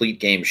a complete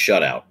game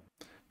shutout.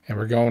 And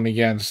we're going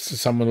against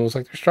someone who looks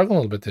like they're struggling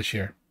a little bit this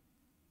year.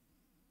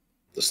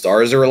 The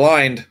stars are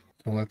aligned.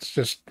 So let's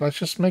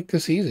just make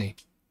this easy.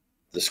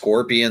 The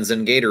Scorpions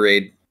and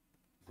Gatorade.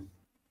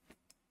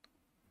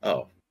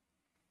 Oh.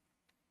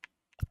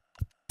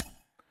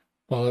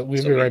 Well,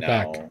 we'll be right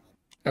back.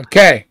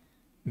 Okay.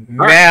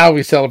 Now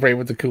we celebrate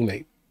with the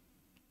Kool-Aid.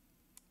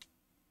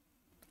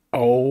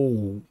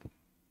 Oh.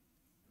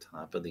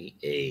 Top of the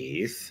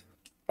 8th.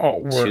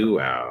 Oh, 2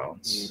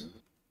 outs.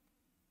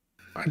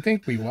 I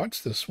think we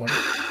watched this one.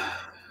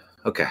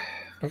 Okay.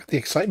 Look at the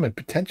excitement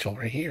potential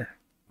right here.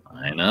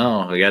 I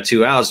know. We got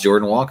 2 outs.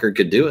 Jordan Walker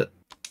could do it.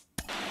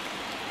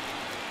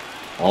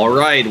 All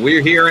right.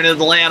 We're here in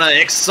Atlanta.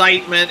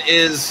 Excitement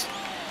is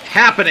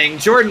happening.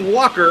 Jordan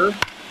Walker.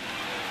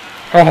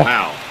 Oh.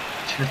 Wow.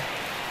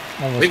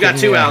 We've got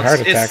 2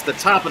 outs. It's the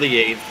top of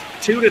the 8th.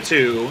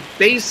 2-2.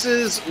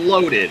 Bases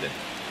loaded.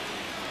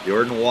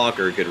 Jordan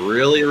Walker could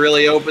really,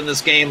 really open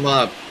this game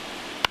up.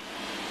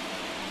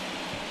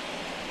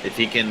 If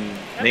he can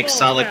make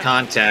solid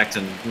contact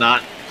and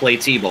not play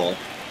T-ball.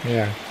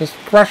 Yeah, just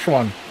crush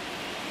one.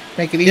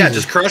 Make it easy. Yeah,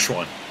 just crush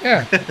one.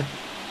 Yeah.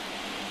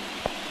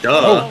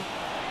 Duh.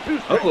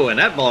 Oh, and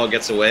that ball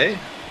gets away.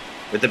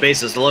 With the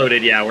bases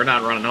loaded, yeah, we're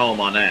not running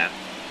home on that.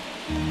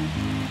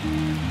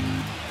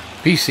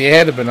 PCA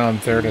had to been on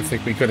third. I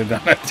think we could have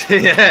done it.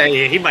 Yeah,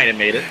 he might have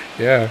made it.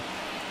 Yeah.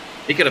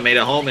 He could have made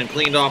it home and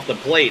cleaned off the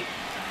plate.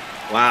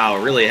 Wow,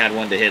 really had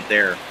one to hit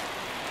there.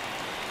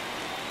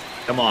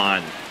 Come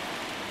on.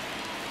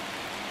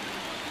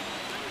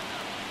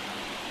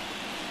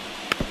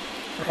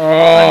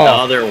 Oh.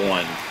 Another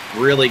one.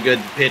 Really good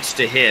pitch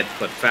to hit,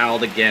 but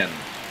fouled again.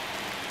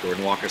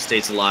 Jordan Walker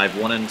stays alive,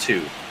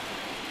 1-2.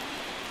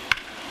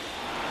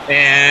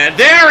 And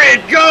there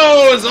it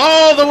goes,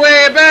 all the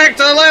way back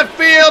to left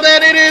field,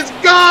 and it is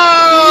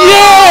gone!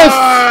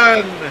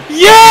 Yes!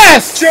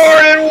 Yes!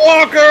 Jordan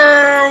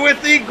Walker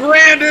with the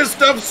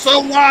grandest of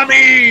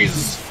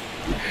salamis!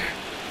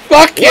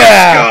 Fuck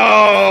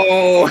yeah!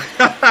 Let's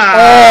go!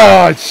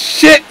 Oh,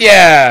 shit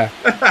yeah!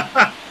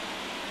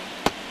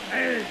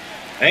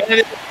 And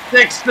it's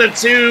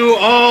 6-2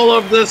 all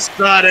of the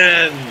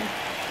sudden.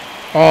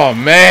 Oh,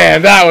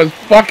 man, that was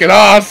fucking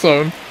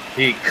awesome.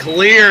 He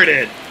cleared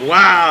it.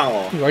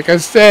 Wow. Like I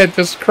said,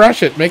 just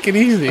crush it. Make it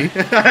easy.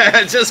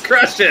 Just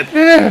crush it.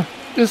 Yeah,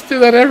 just do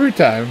that every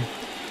time.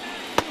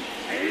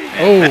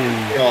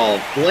 Oh. All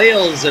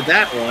flails at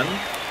that one.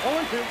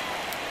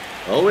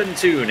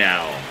 0-2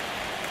 now.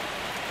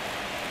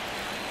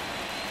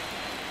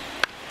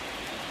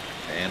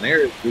 And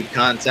there's the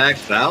contact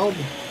fouled.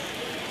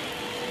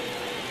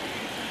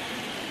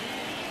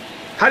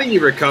 How do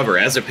you recover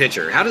as a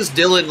pitcher? How does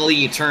Dylan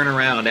Lee turn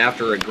around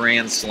after a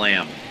grand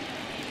slam?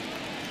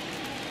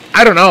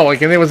 I don't know.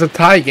 Like, and it was a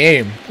tie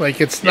game.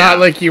 Like, it's not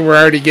like you were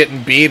already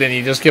getting beat and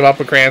you just give up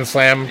a grand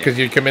slam because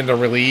you come in to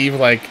relieve.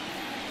 Like,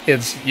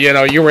 it's, you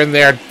know, you were in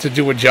there to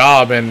do a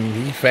job and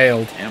he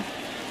failed. Yeah.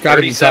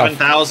 Gotta be tough.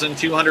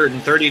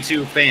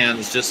 37,232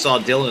 fans just saw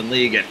Dylan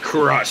Lee get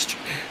crushed.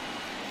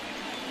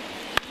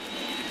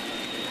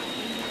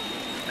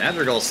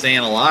 Madrigal staying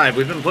alive.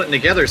 We've been putting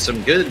together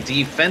some good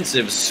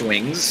defensive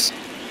swings.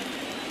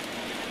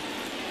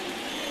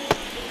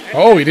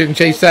 Oh, he didn't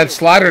chase that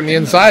slider on the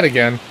inside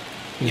again.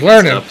 He's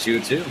learning. Up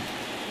 2-2.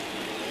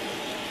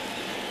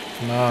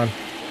 Come on.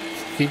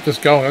 Let's keep this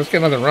going. Let's get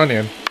another run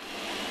in.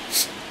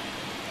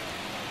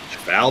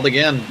 Fouled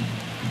again.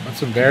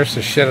 Let's embarrass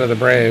the shit out of the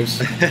Braves.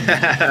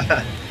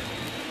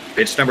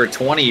 Pitch number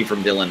 20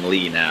 from Dylan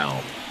Lee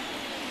now.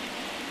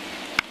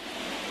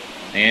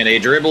 And a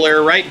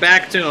dribbler right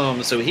back to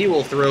him, so he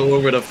will throw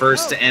over to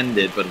first to end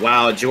it. But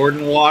wow,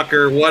 Jordan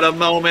Walker, what a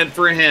moment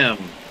for him.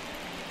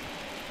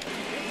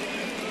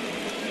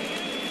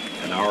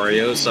 And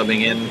Ario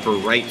subbing in for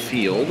right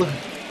field. Now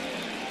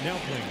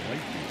playing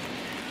right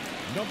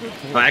field. Number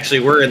 4. Well, actually,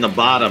 we're in the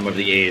bottom of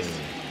the 8th.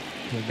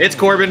 It's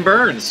Corbin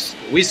Burns.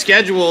 We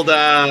scheduled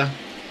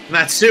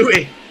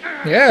Matsui.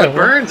 Yeah. But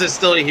Burns is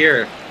still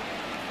here.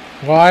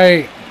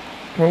 Why?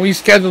 When we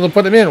scheduled to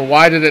put him in,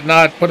 why did it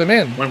not put him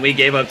in? When we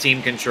gave up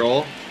team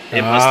control,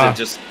 it must have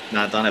just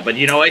not done it. But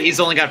you know what? He's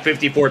only got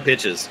 54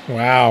 pitches.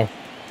 Wow.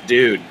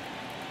 Dude,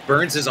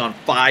 Burns is on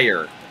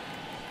fire.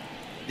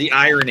 The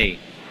irony.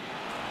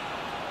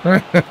 All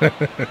right.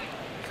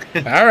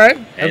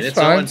 And That's it's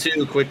fine.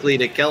 0-2 quickly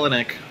to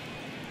Kellenic.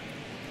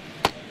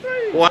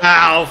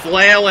 Wow,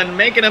 flailing,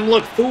 making him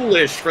look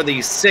foolish for the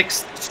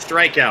 6th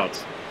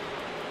strikeout.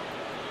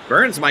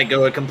 Burns might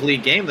go a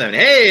complete game then.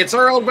 Hey, it's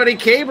our old buddy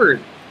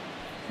Cabert.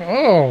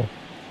 Oh.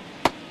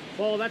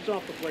 Ball, that's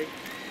off the plate.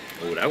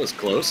 Oh, that was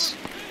close.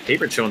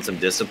 Cabert showing some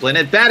discipline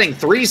at batting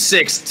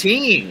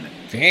 .316.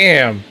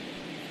 Damn.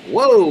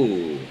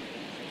 Whoa.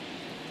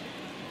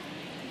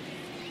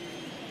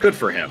 Good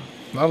for him.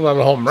 Not a lot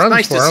of home runs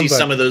It's nice for to him, see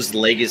some of those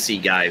legacy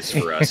guys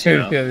for us. You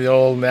know? Yeah, the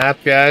old Nat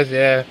guys,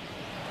 yeah.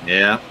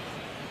 Yeah.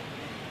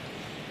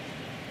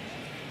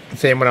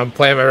 Same when I'm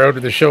playing my Road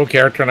to the Show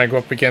character and I go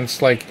up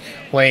against, like,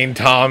 Lane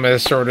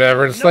Thomas or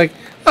whatever. It's like,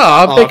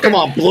 Baker, come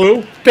on,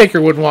 Blue. Baker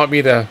wouldn't want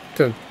me to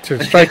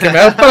strike him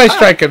out, but I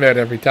strike him out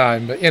every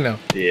time. But, you know.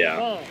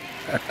 Yeah.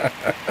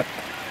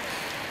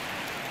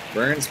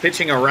 Burns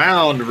pitching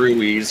around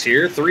Ruiz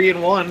here,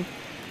 3-1.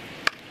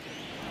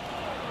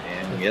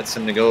 And gets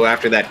him to go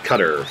after that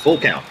cutter. Full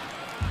count.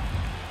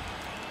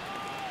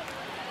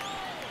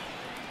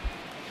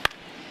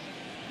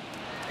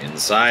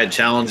 Inside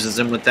challenges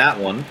him with that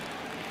one.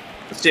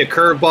 Let's see a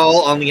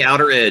curveball on the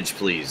outer edge,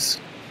 please.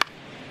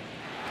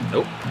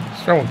 Nope.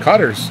 He's throwing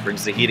cutters.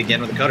 Brings the heat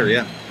again with the cutter,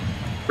 yeah.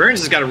 Burns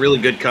has got a really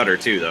good cutter,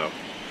 too, though.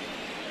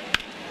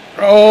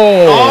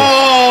 Oh!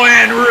 Oh,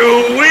 and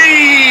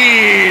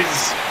Ruiz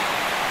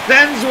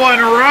sends one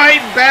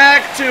right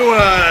back to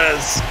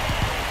us.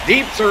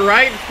 Deep to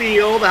right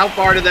field. How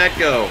far did that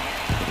go?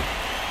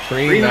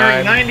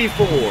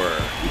 394.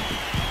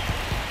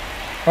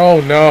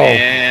 Oh, no.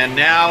 And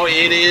now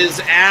it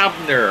is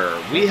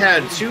Abner. We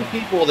had 2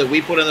 people that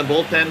we put in the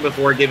bullpen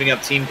before giving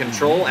up team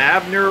control.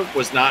 Abner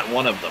was not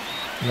one of them.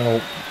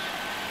 No.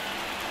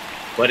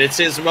 But it's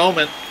his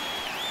moment.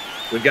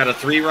 We've got a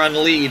 3-run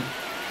lead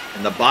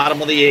in the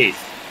bottom of the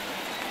 8th.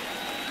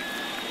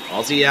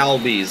 Aussie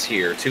Albies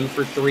here, 2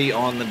 for 3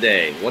 on the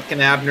day. What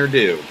can Abner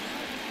do?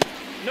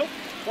 Nope.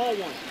 Ball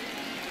 1.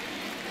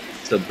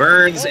 So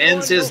Burns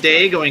ends his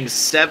day going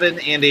 7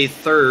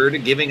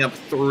 1/3, giving up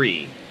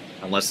 3.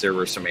 Unless there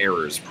were some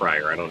errors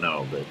prior, I don't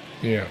know. But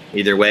yeah.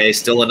 Either way,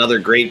 still another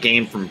great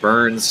game from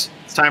Burns.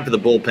 It's time for the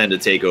bullpen to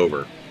take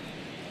over.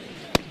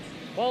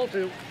 Ball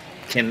 2.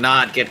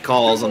 Cannot get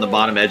calls on the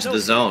bottom edge of the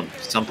zone.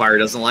 Umpire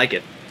doesn't like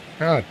it.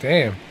 Oh,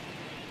 damn.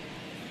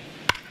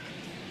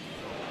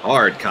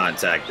 Hard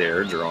contact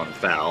there, drawn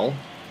foul.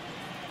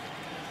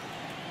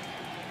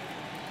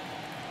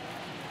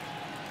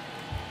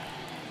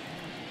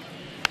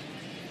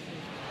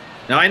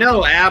 Now, I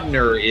know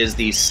Abner is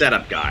the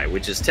setup guy,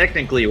 which is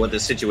technically what the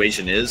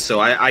situation is, so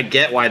I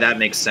get why that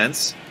makes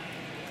sense.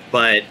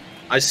 But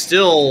I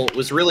still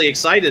was really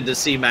excited to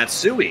see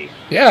Matsui.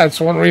 Yeah, that's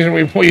one reason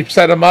we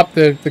set him up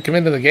to come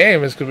into the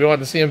game is because we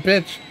wanted to see him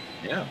pitch.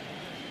 Yeah.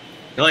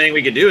 The only thing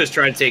we could do is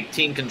try to take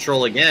team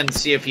control again,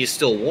 see if he's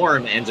still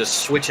warm, and just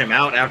switch him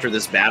out after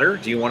this batter.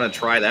 Do you want to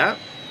try that?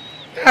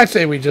 I'd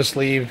say we just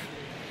leave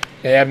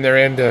Abner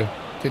in to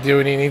do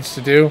what he needs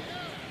to do.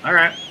 All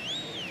right.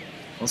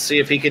 We'll see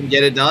if he can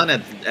get it done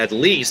at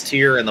least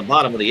here in the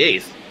bottom of the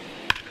 8th.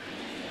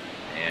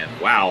 And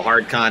wow,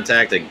 hard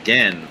contact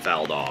again,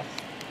 fouled off.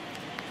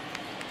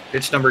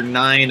 Pitch number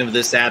 9 of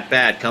this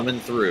at-bat coming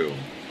through.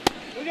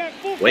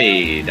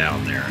 Way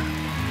down there.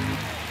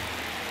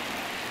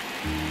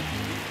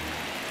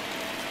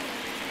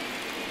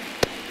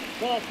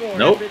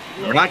 Nope.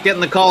 We're not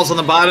getting the calls on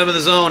the bottom of the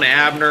zone,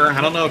 Abner.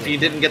 I don't know if you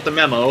didn't get the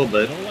memo,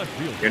 but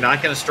you're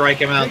not going to strike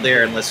him out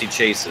there unless he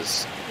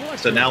chases.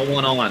 So now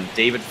 1 on.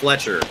 David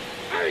Fletcher.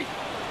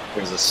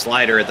 There's a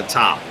slider at the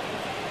top.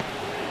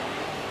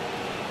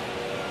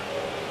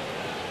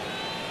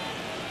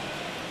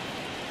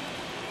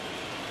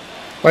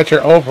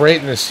 Fletcher 0 for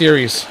 8 in the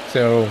series,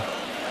 so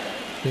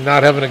he's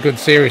not having a good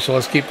series, so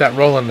let's keep that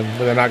rolling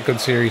with a not good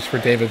series for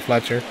David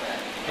Fletcher.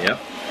 Yep.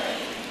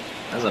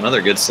 That's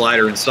another good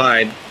slider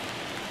inside.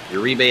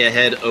 Uribe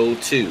ahead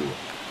 0-2.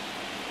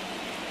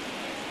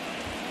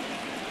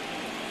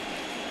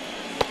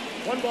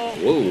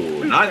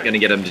 Whoa, not going to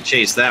get him to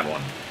chase that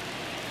one.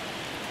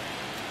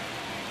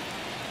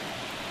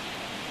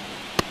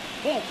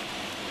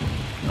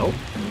 Nope.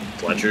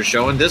 Fletcher's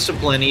showing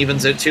discipline,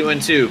 evens at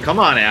 2-2. Come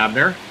on,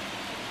 Abner.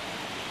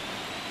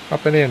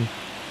 Up and in.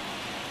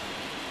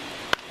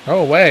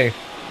 Oh, away.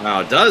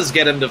 Wow, does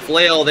get him to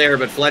flail there,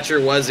 but Fletcher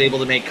was able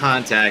to make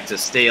contact to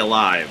stay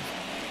alive.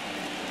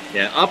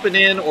 Yeah, up and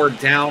in or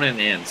down and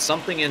in.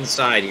 Something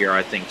inside here,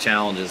 I think,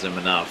 challenges him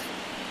enough.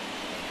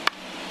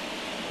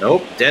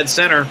 Nope, dead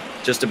center,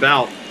 just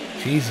about.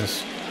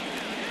 Jesus.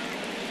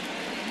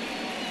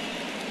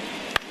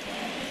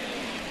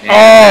 And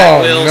that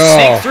Oh, will no.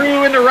 sneak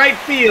through into right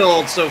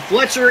field, so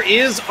Fletcher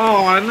is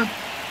on.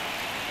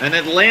 And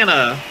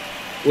Atlanta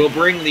will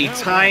bring the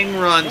tying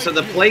run to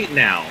the plate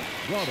now.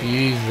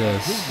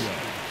 Jesus.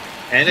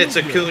 And it's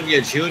Acuna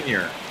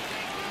Jr.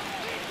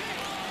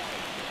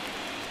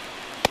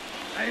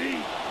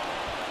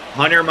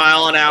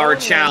 100-mile-an-hour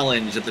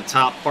challenge at the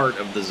top part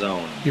of the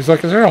zone. He's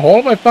like, is there a hole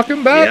in my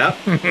fucking bat?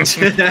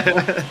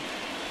 Yep.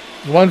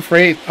 1 for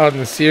 8 on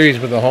the series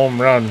with a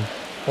home run.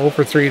 0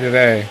 for 3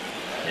 today.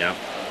 Yep.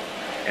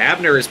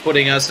 Abner is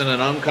putting us in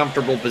an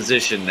uncomfortable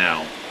position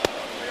now.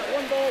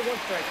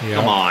 Yeah.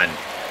 Come on.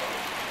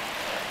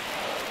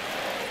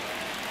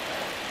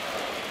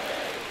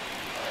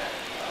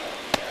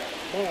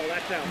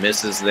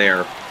 Misses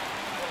there.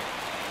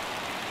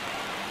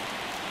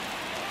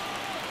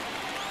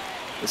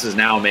 This is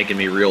now making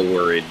me real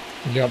worried.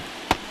 Yep.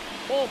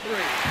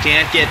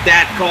 Can't get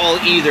that call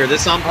either.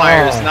 This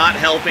umpire is Oh. not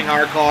helping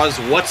our cause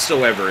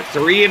whatsoever.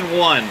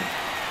 3-1.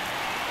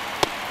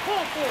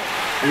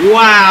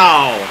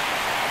 Wow.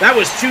 That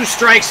was 2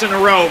 strikes in a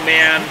row,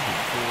 man.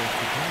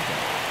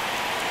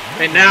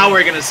 And now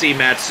we're going to see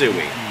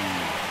Matsui.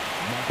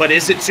 But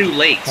is it too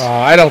late?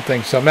 I don't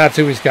think so.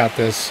 Matsui's got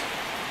this.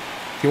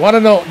 You want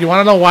to know? You want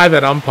to know why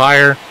that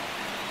umpire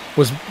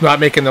was not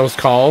making those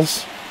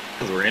calls?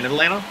 Because we're in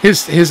Atlanta?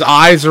 His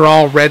eyes are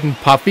all red and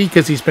puffy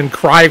because he's been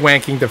cry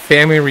wanking to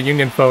family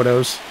reunion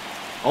photos.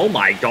 Oh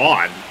my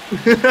God.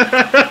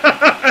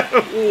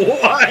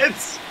 What?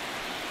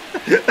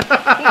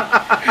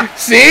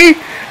 See?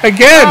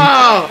 Again,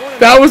 Oh.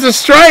 that was a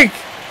strike.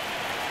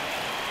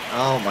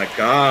 Oh my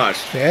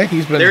gosh. Yeah,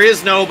 he's been. There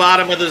is no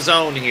bottom of the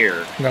zone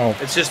here. No.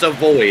 It's just a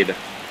void.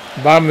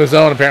 Bottom of the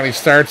zone apparently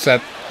starts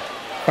at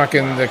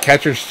fucking the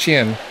catcher's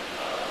chin.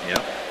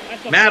 Yep.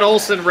 Matt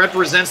Olson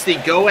represents the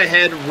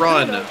go-ahead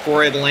run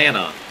for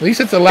Atlanta. At least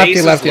it's a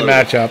lefty-lefty Bases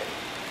loaded. matchup.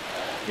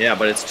 Yeah,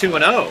 but it's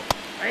 2-0.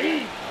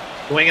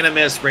 Swing and a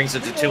miss brings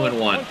it to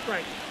 2-1.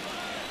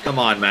 Come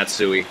on,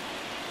 Matsui.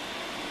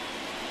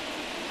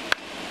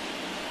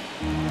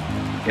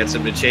 Gets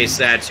him to chase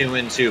that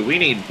 2-2. We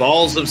need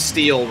balls of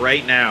steel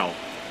right now.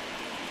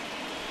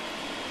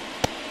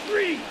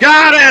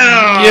 Got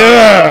him!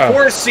 Yeah!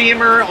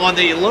 Four-seamer on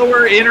the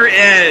lower inner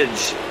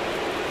edge.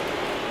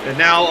 And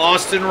now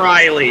Austin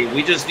Riley.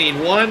 We just need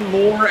one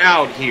more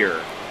out here.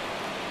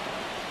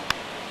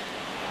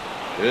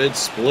 Good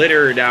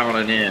splitter down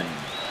and in.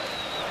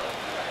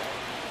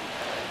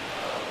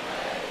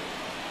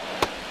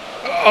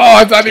 Oh,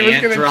 I thought he was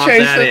Can't going to drop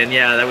chase that it. in.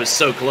 Yeah, that was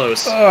so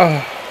close.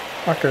 Oh,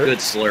 fucker. Good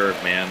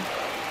slurve, man.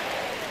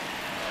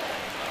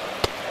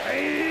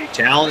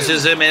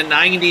 Challenges him at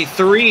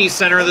 93,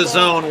 center of the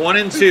zone,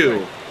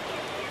 1-2.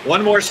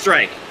 One more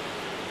strike.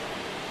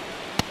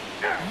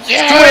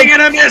 Yeah! Swing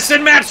and a miss,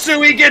 and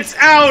Matsui gets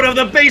out of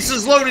the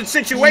bases loaded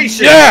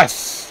situation.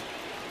 Yes!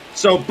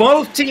 So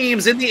both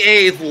teams in the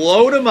 8th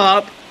load him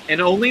up, and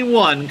only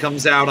one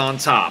comes out on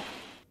top.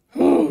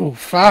 Oh,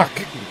 fuck.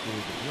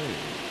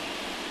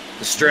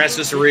 The stress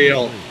is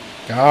real.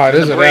 God,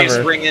 is The it Braves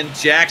ever? bring in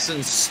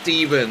Jackson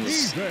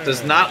Stevens.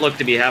 Does not look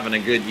to be having a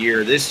good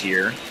year this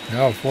year.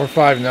 No,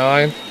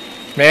 4.59.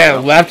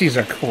 Man, lefties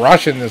are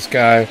crushing this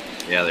guy.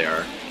 Yeah, they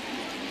are.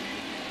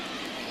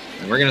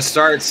 And we're going to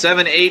start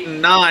 7, 8,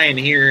 and 9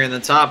 here in the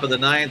top of the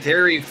 9th.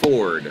 Harry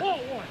Ford.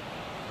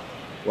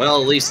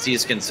 Well, at least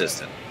he's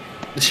consistent.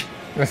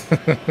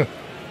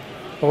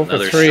 Over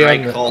Another 3 strike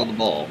on the, called the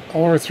ball.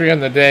 over 3 on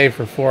the day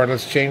for Ford.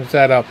 Let's change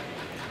that up.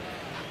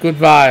 Good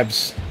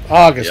vibes.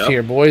 August Yep.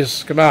 here,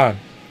 boys. Come on.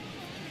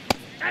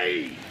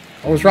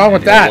 What was wrong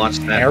with Yeah, that, watch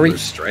that Harry?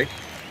 first strike.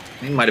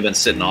 He might have been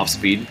sitting off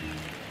speed.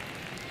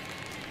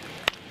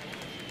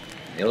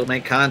 He'll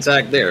make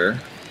contact there.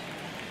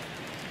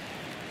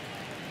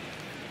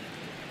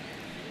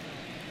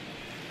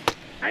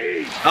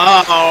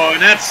 Oh,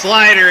 and that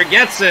slider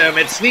gets him.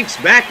 It sneaks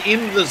back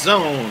into the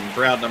zone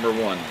for out number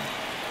 1.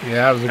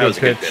 Yeah, that was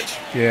a good pitch.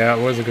 Yeah,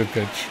 it was a good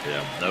pitch.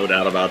 Yeah, no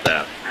doubt about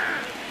that.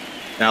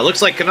 Now, it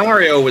looks like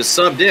Canario was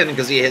subbed in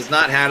because he has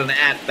not had an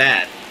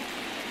at-bat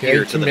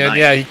here to the ninth.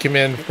 Yeah, he came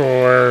in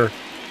for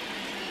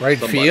right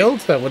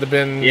field. That would have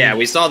been... Yeah,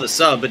 we saw the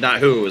sub, but not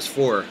who it was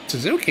for.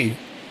 Suzuki.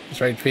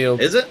 It's right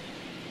field. Is it?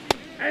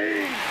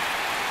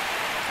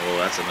 Oh,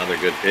 that's another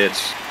good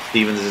pitch.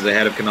 Stevens is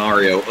ahead of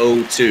Canario,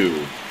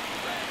 0-2.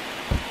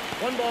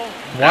 One ball.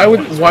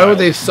 Why would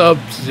they sub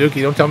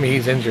Suzuki? Don't tell me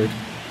he's injured.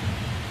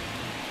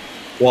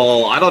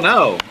 Well, I don't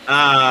know.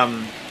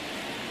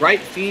 Right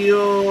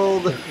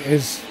field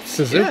is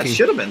Suzuki. Yeah, it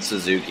should have been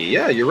Suzuki.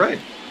 Yeah, you're right.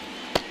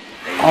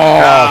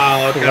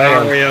 Oh,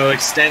 Canario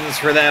extends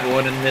for that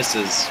one and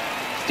misses.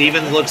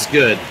 Stevens looks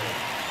good.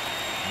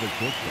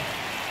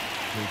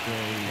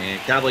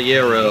 And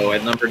Caballero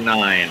at number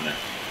 9.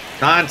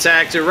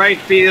 Contact to right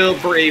field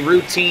for a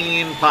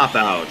routine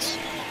pop-out.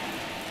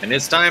 And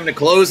it's time to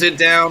close it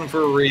down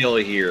for real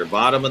here.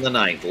 Bottom of the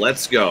 9th.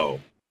 Let's go.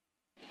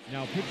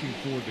 Now pitching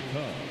for the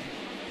Cubs.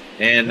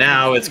 And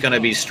now it's going to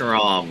be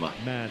Strom.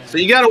 So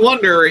you got to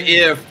wonder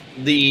if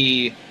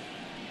the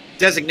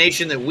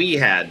designation that we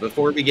had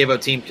before we gave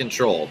up team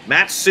control,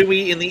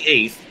 Matsui in the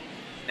 8th,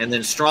 and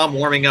then Strom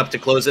warming up to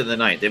close it in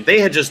the 9th. If they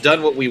had just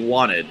done what we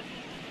wanted,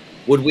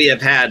 would we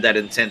have had that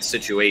intense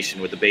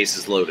situation with the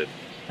bases loaded?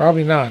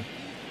 Probably not.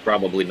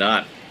 Probably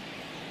not.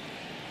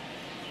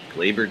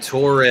 Gleyber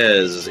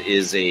Torres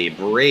is a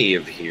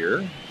Brave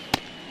here.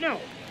 No,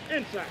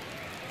 inside.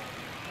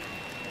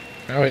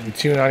 Now hitting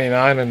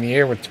 .299 in the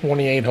year with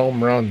 28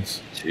 home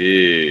runs.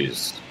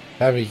 Jeez.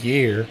 Have a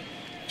year.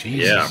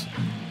 Jesus. Yeah.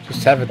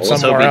 Just have it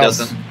Let's somewhere hope he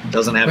else.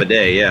 doesn't have a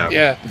day, yeah.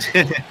 Yeah.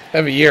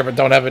 Have a year, but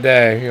don't have a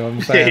day. You know what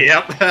I'm saying?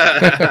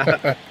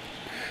 Yep.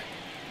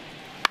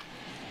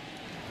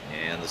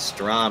 And the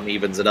Strom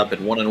evens it up at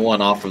 1-1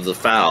 off of the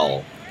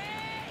foul.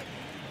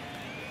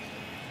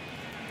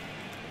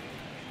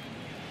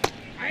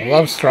 I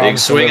love Strom's Big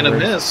swing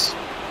delivery. and a miss.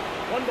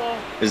 One ball.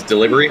 His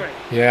delivery?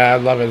 Yeah, I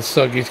love it.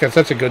 He's got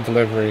such a good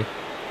delivery.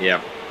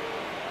 Yeah.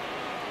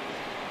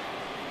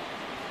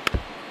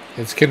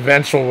 It's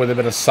conventional with a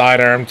bit of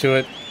sidearm to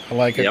it. I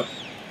like it. Yep.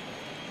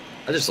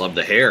 I just love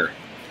the hair.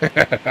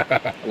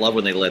 I love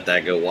when they let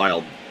that go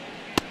wild.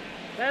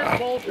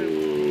 Fastball two.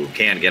 Ooh,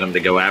 can't get him to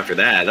go after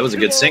that. That was a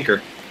good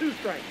sinker. 2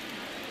 strikes.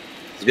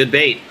 It's a good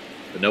bait,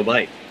 but no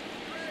bite.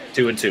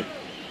 2-2.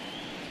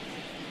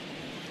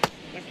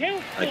 The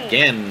count.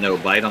 Again, no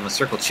bite on the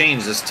circle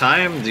change this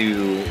time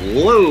to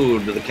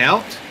load the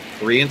count.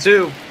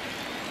 3-2.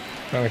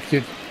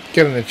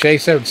 Get him the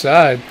chase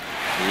outside.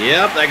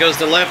 Yep, that goes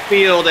to left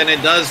field, and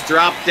it does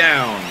drop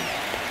down.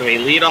 So a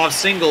leadoff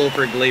single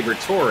for Gleyber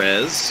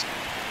Torres.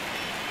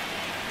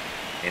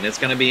 And it's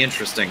going to be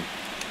interesting.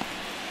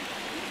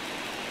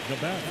 The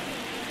batter,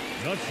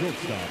 the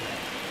shortstop,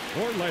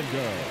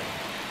 Orlando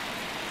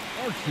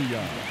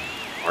Arcia.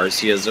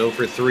 Arcia's 0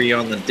 for 3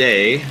 on the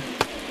day.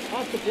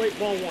 Off the plate,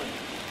 ball 1.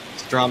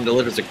 Strom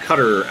delivers a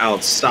cutter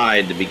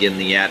outside to begin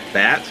the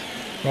at-bat.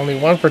 Only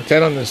 1 for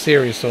 10 on the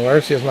series, so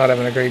Arcia's not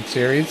having a great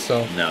series.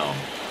 So No.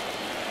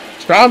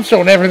 Strom's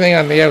showing everything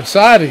on the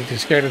outside.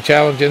 He's scared to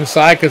challenge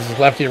inside because it's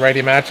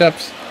lefty-righty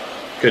matchups.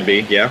 Could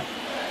be, yeah.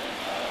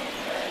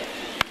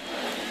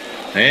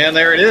 And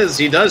there it is.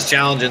 He does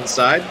challenge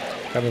inside.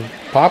 Got a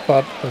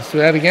pop-up. Let's do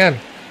that again.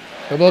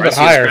 A little bit Arcia's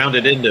higher.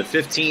 rounded into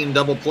 15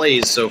 double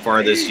plays so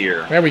far this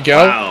year. There we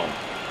go. Wow.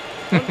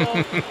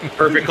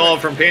 Perfect call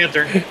from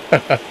Panther.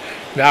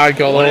 Now I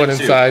go 1 low and and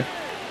 2. inside.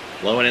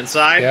 Low and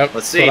inside. Yep, Let's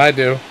that's see. what I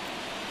do.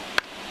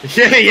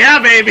 Yeah,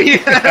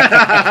 baby.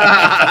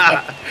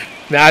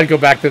 Now I'd go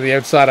back to the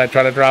outside. I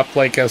try to drop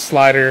like a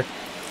slider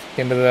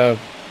into the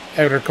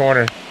outer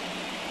corner.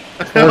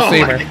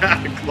 Four-seamer. Oh my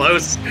God,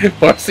 close.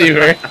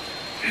 Four-seamer.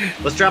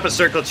 Let's drop a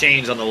circle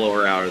change on the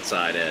lower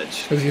outside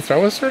edge. Does he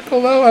throw a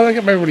circle though? I don't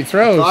remember what he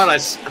throws. I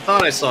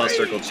thought I saw a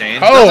circle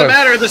change. Oh, Doesn't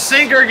matter. The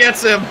sinker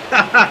gets him.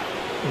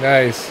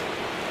 Nice.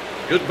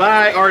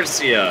 Goodbye,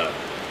 Arcia.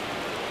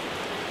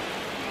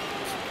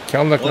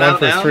 Kelnick One 1 out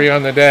for now. 3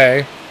 on the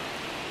day.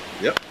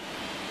 Yep.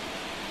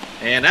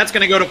 And that's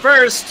going to go to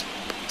first,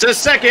 to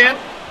second,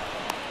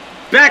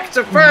 back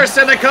to first,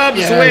 and the Cubs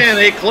Yes. win.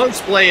 A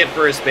close play at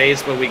first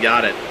base, but we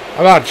got it. I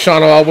thought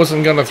Shawnow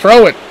wasn't going to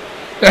throw it.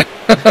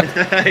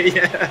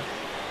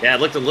 Yeah, it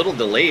looked a little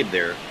delayed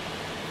there.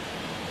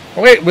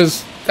 Wait,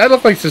 that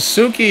looked like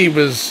Suzuki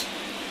was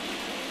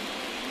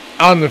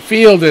on the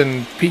field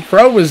and Pete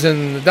Crow was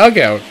in the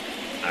dugout.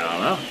 I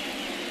don't know.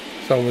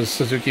 So was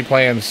Suzuki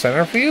playing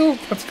center field?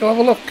 Let's go have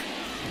a look.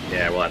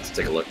 Yeah, we'll have to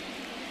take a look.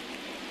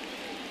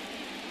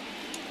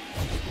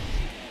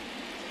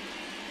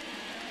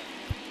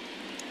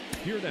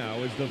 Here now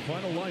is the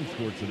final line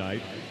score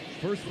tonight.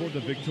 First for the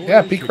victorious.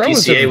 Yeah, Pete Crow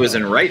was PCA in- was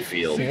in right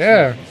field.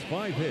 Yeah.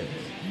 5 hits,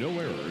 no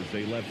errors.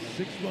 They left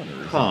 6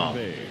 runners Huh. on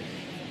base.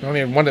 Only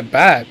had 1 at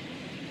bat.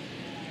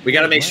 We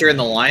got to make sure in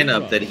the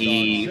lineup that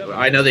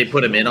I know they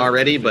put him in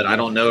already, but I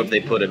don't know if they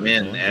put him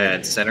in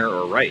at center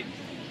or right.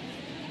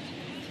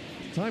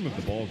 Time of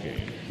the ball game,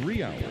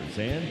 3 hours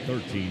and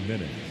 13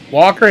 minutes.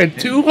 Walker had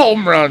 2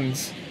 home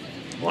runs.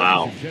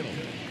 Wow. Ladies and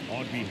gentlemen,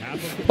 on behalf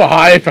of the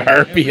 5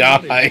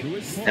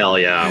 RBI. Hell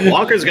yeah.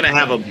 Walker's going to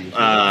have a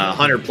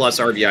 100-plus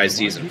RBI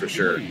season for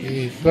sure.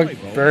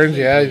 Look, Burns,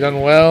 yeah, he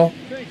done well.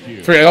 Thank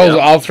you. 3,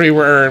 all 3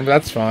 were earned, but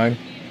that's fine.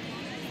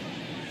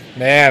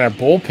 Man, a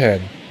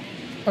bullpen.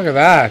 Look at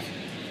that.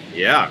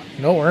 Yeah.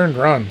 No earned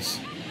runs.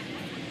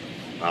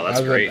 Wow,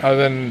 that's great. Other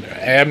than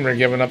Abner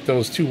giving up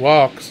those 2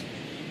 walks.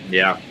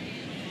 Yeah.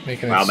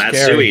 Making Wow, it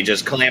Matsui scary.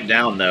 just clamped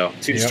down, though.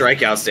 2 Yep.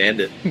 strikeouts to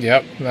end it.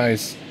 Yep,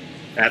 nice.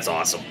 That's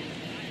awesome.